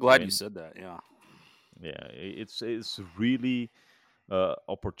 so glad you when said that. Yeah. yeah, it's really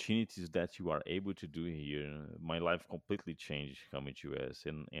opportunities that you are able to do here. My life completely changed coming to US,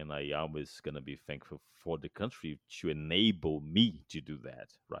 and I always gonna be thankful for the country to enable me to do that,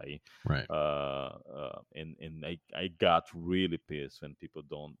 right? Right. And I got really pissed when people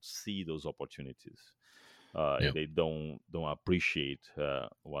don't see those opportunities. And Yep. they don't appreciate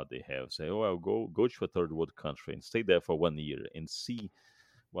what they have. Say, oh, well, go to a third world country and stay there for 1 year and see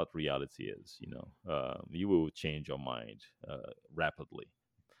what reality is. You will change your mind rapidly.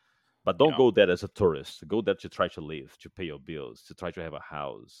 But don't Yeah. go there as a tourist. Go there to try to live, to pay your bills, to try to have a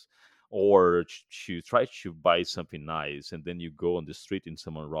house, or to try to buy something nice, and then you go on the street and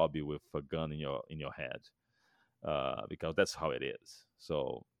someone rob you with a gun in your head, because that's how it is.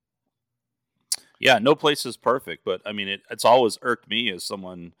 So Yeah. No place is perfect, but I mean, it's always irked me as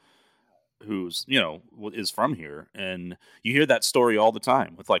someone who's is from here, and you hear that story all the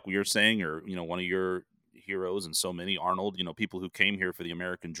time with like you're saying, or one of your heroes and so many, Arnold, people who came here for the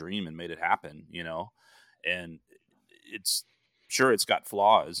American dream and made it happen, and it's sure it's got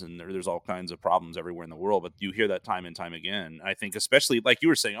flaws, and there's all kinds of problems everywhere in the world, but you hear that time and time again. I think especially like you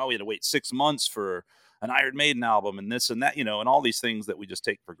were saying, oh, we had to wait 6 months for an Iron Maiden album and this and that, and all these things that we just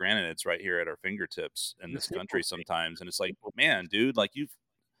take for granted. It's right here at our fingertips in the this simple country thing. sometimes, and it's like, Simple man, dude, like you've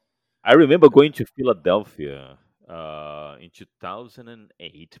I remember going to Philadelphia in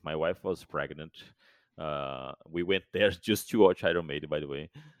 2008. My wife was pregnant. We went there just to watch Iron Maiden, by the way.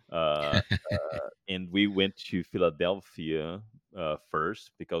 And we went to Philadelphia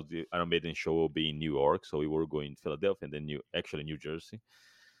first because the Iron Maiden show will be in New York. So we were going to Philadelphia and then actually New Jersey.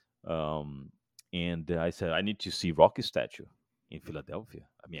 Um, and I said, I need to see Rocky statue in Philadelphia.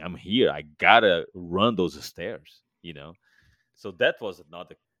 I mean, I'm here. I gotta run those stairs. So that was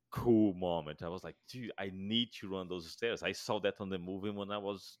another cool moment. I was like, dude, I need to run those stairs. I saw that on the movie when I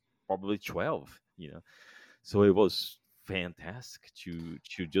was probably 12. So it was fantastic to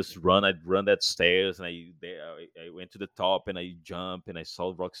just run. I'd run that stairs, and I went to the top and I jumped and I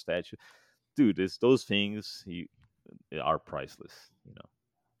saw rock statue. Dude, it's those things are priceless.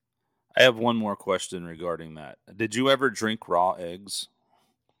 I have one more question regarding that. Did you ever drink raw eggs?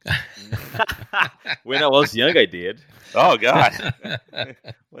 When I was young, I did. Oh God.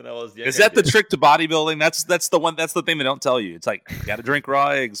 When I was young, Is I that the did. trick to bodybuilding? That's the one. That's the thing they don't tell you. It's like you got to drink raw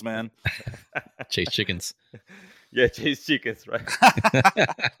eggs, man. Chase chickens. Yeah, chase chickens, right?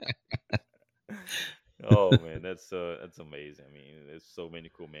 Oh man, that's amazing. I mean, there's so many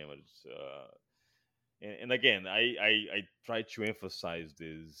cool memories. And again, I try to emphasize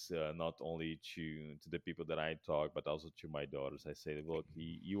this not only to the people that I talk, but also to my daughters. I say, look,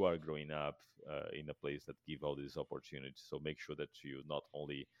 you are growing up in a place that give all these opportunities. So make sure that you not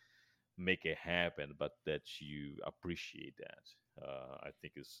only make it happen, but that you appreciate that. I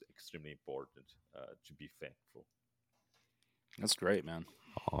think is extremely important to be thankful. That's great, man.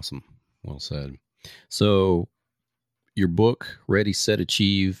 Awesome. Well said. So your book, Ready, Set,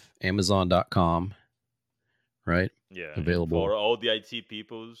 Achieve, Amazon.com, right? Yeah, and for Available. all the IT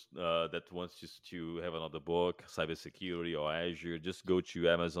peoples that wants just to have another book, cybersecurity or Azure, just go to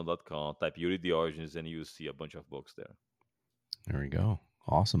Amazon.com, type Yuri Diogenes, and you'll see a bunch of books there. There we go.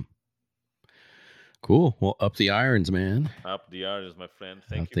 Awesome. Cool. Well, up the irons, man. Up the irons, my friend. Up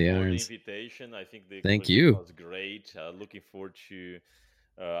Thank you the for the irons. invitation. I think the Thank conversation you. was great. Looking forward to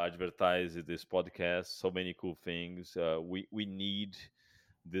advertise this podcast. So many cool things. We need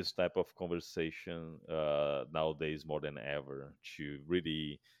this type of conversation nowadays more than ever to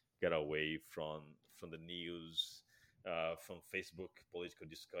really get away from the news, from Facebook political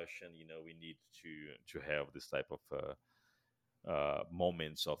discussion. We need to have this type of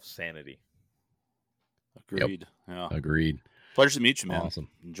moments of sanity. Yep. Agreed. Yeah. Agreed. Pleasure to meet you, man. Awesome.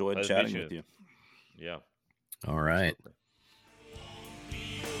 Enjoyed Nice to meet chatting you. with you. Yeah, All right. absolutely.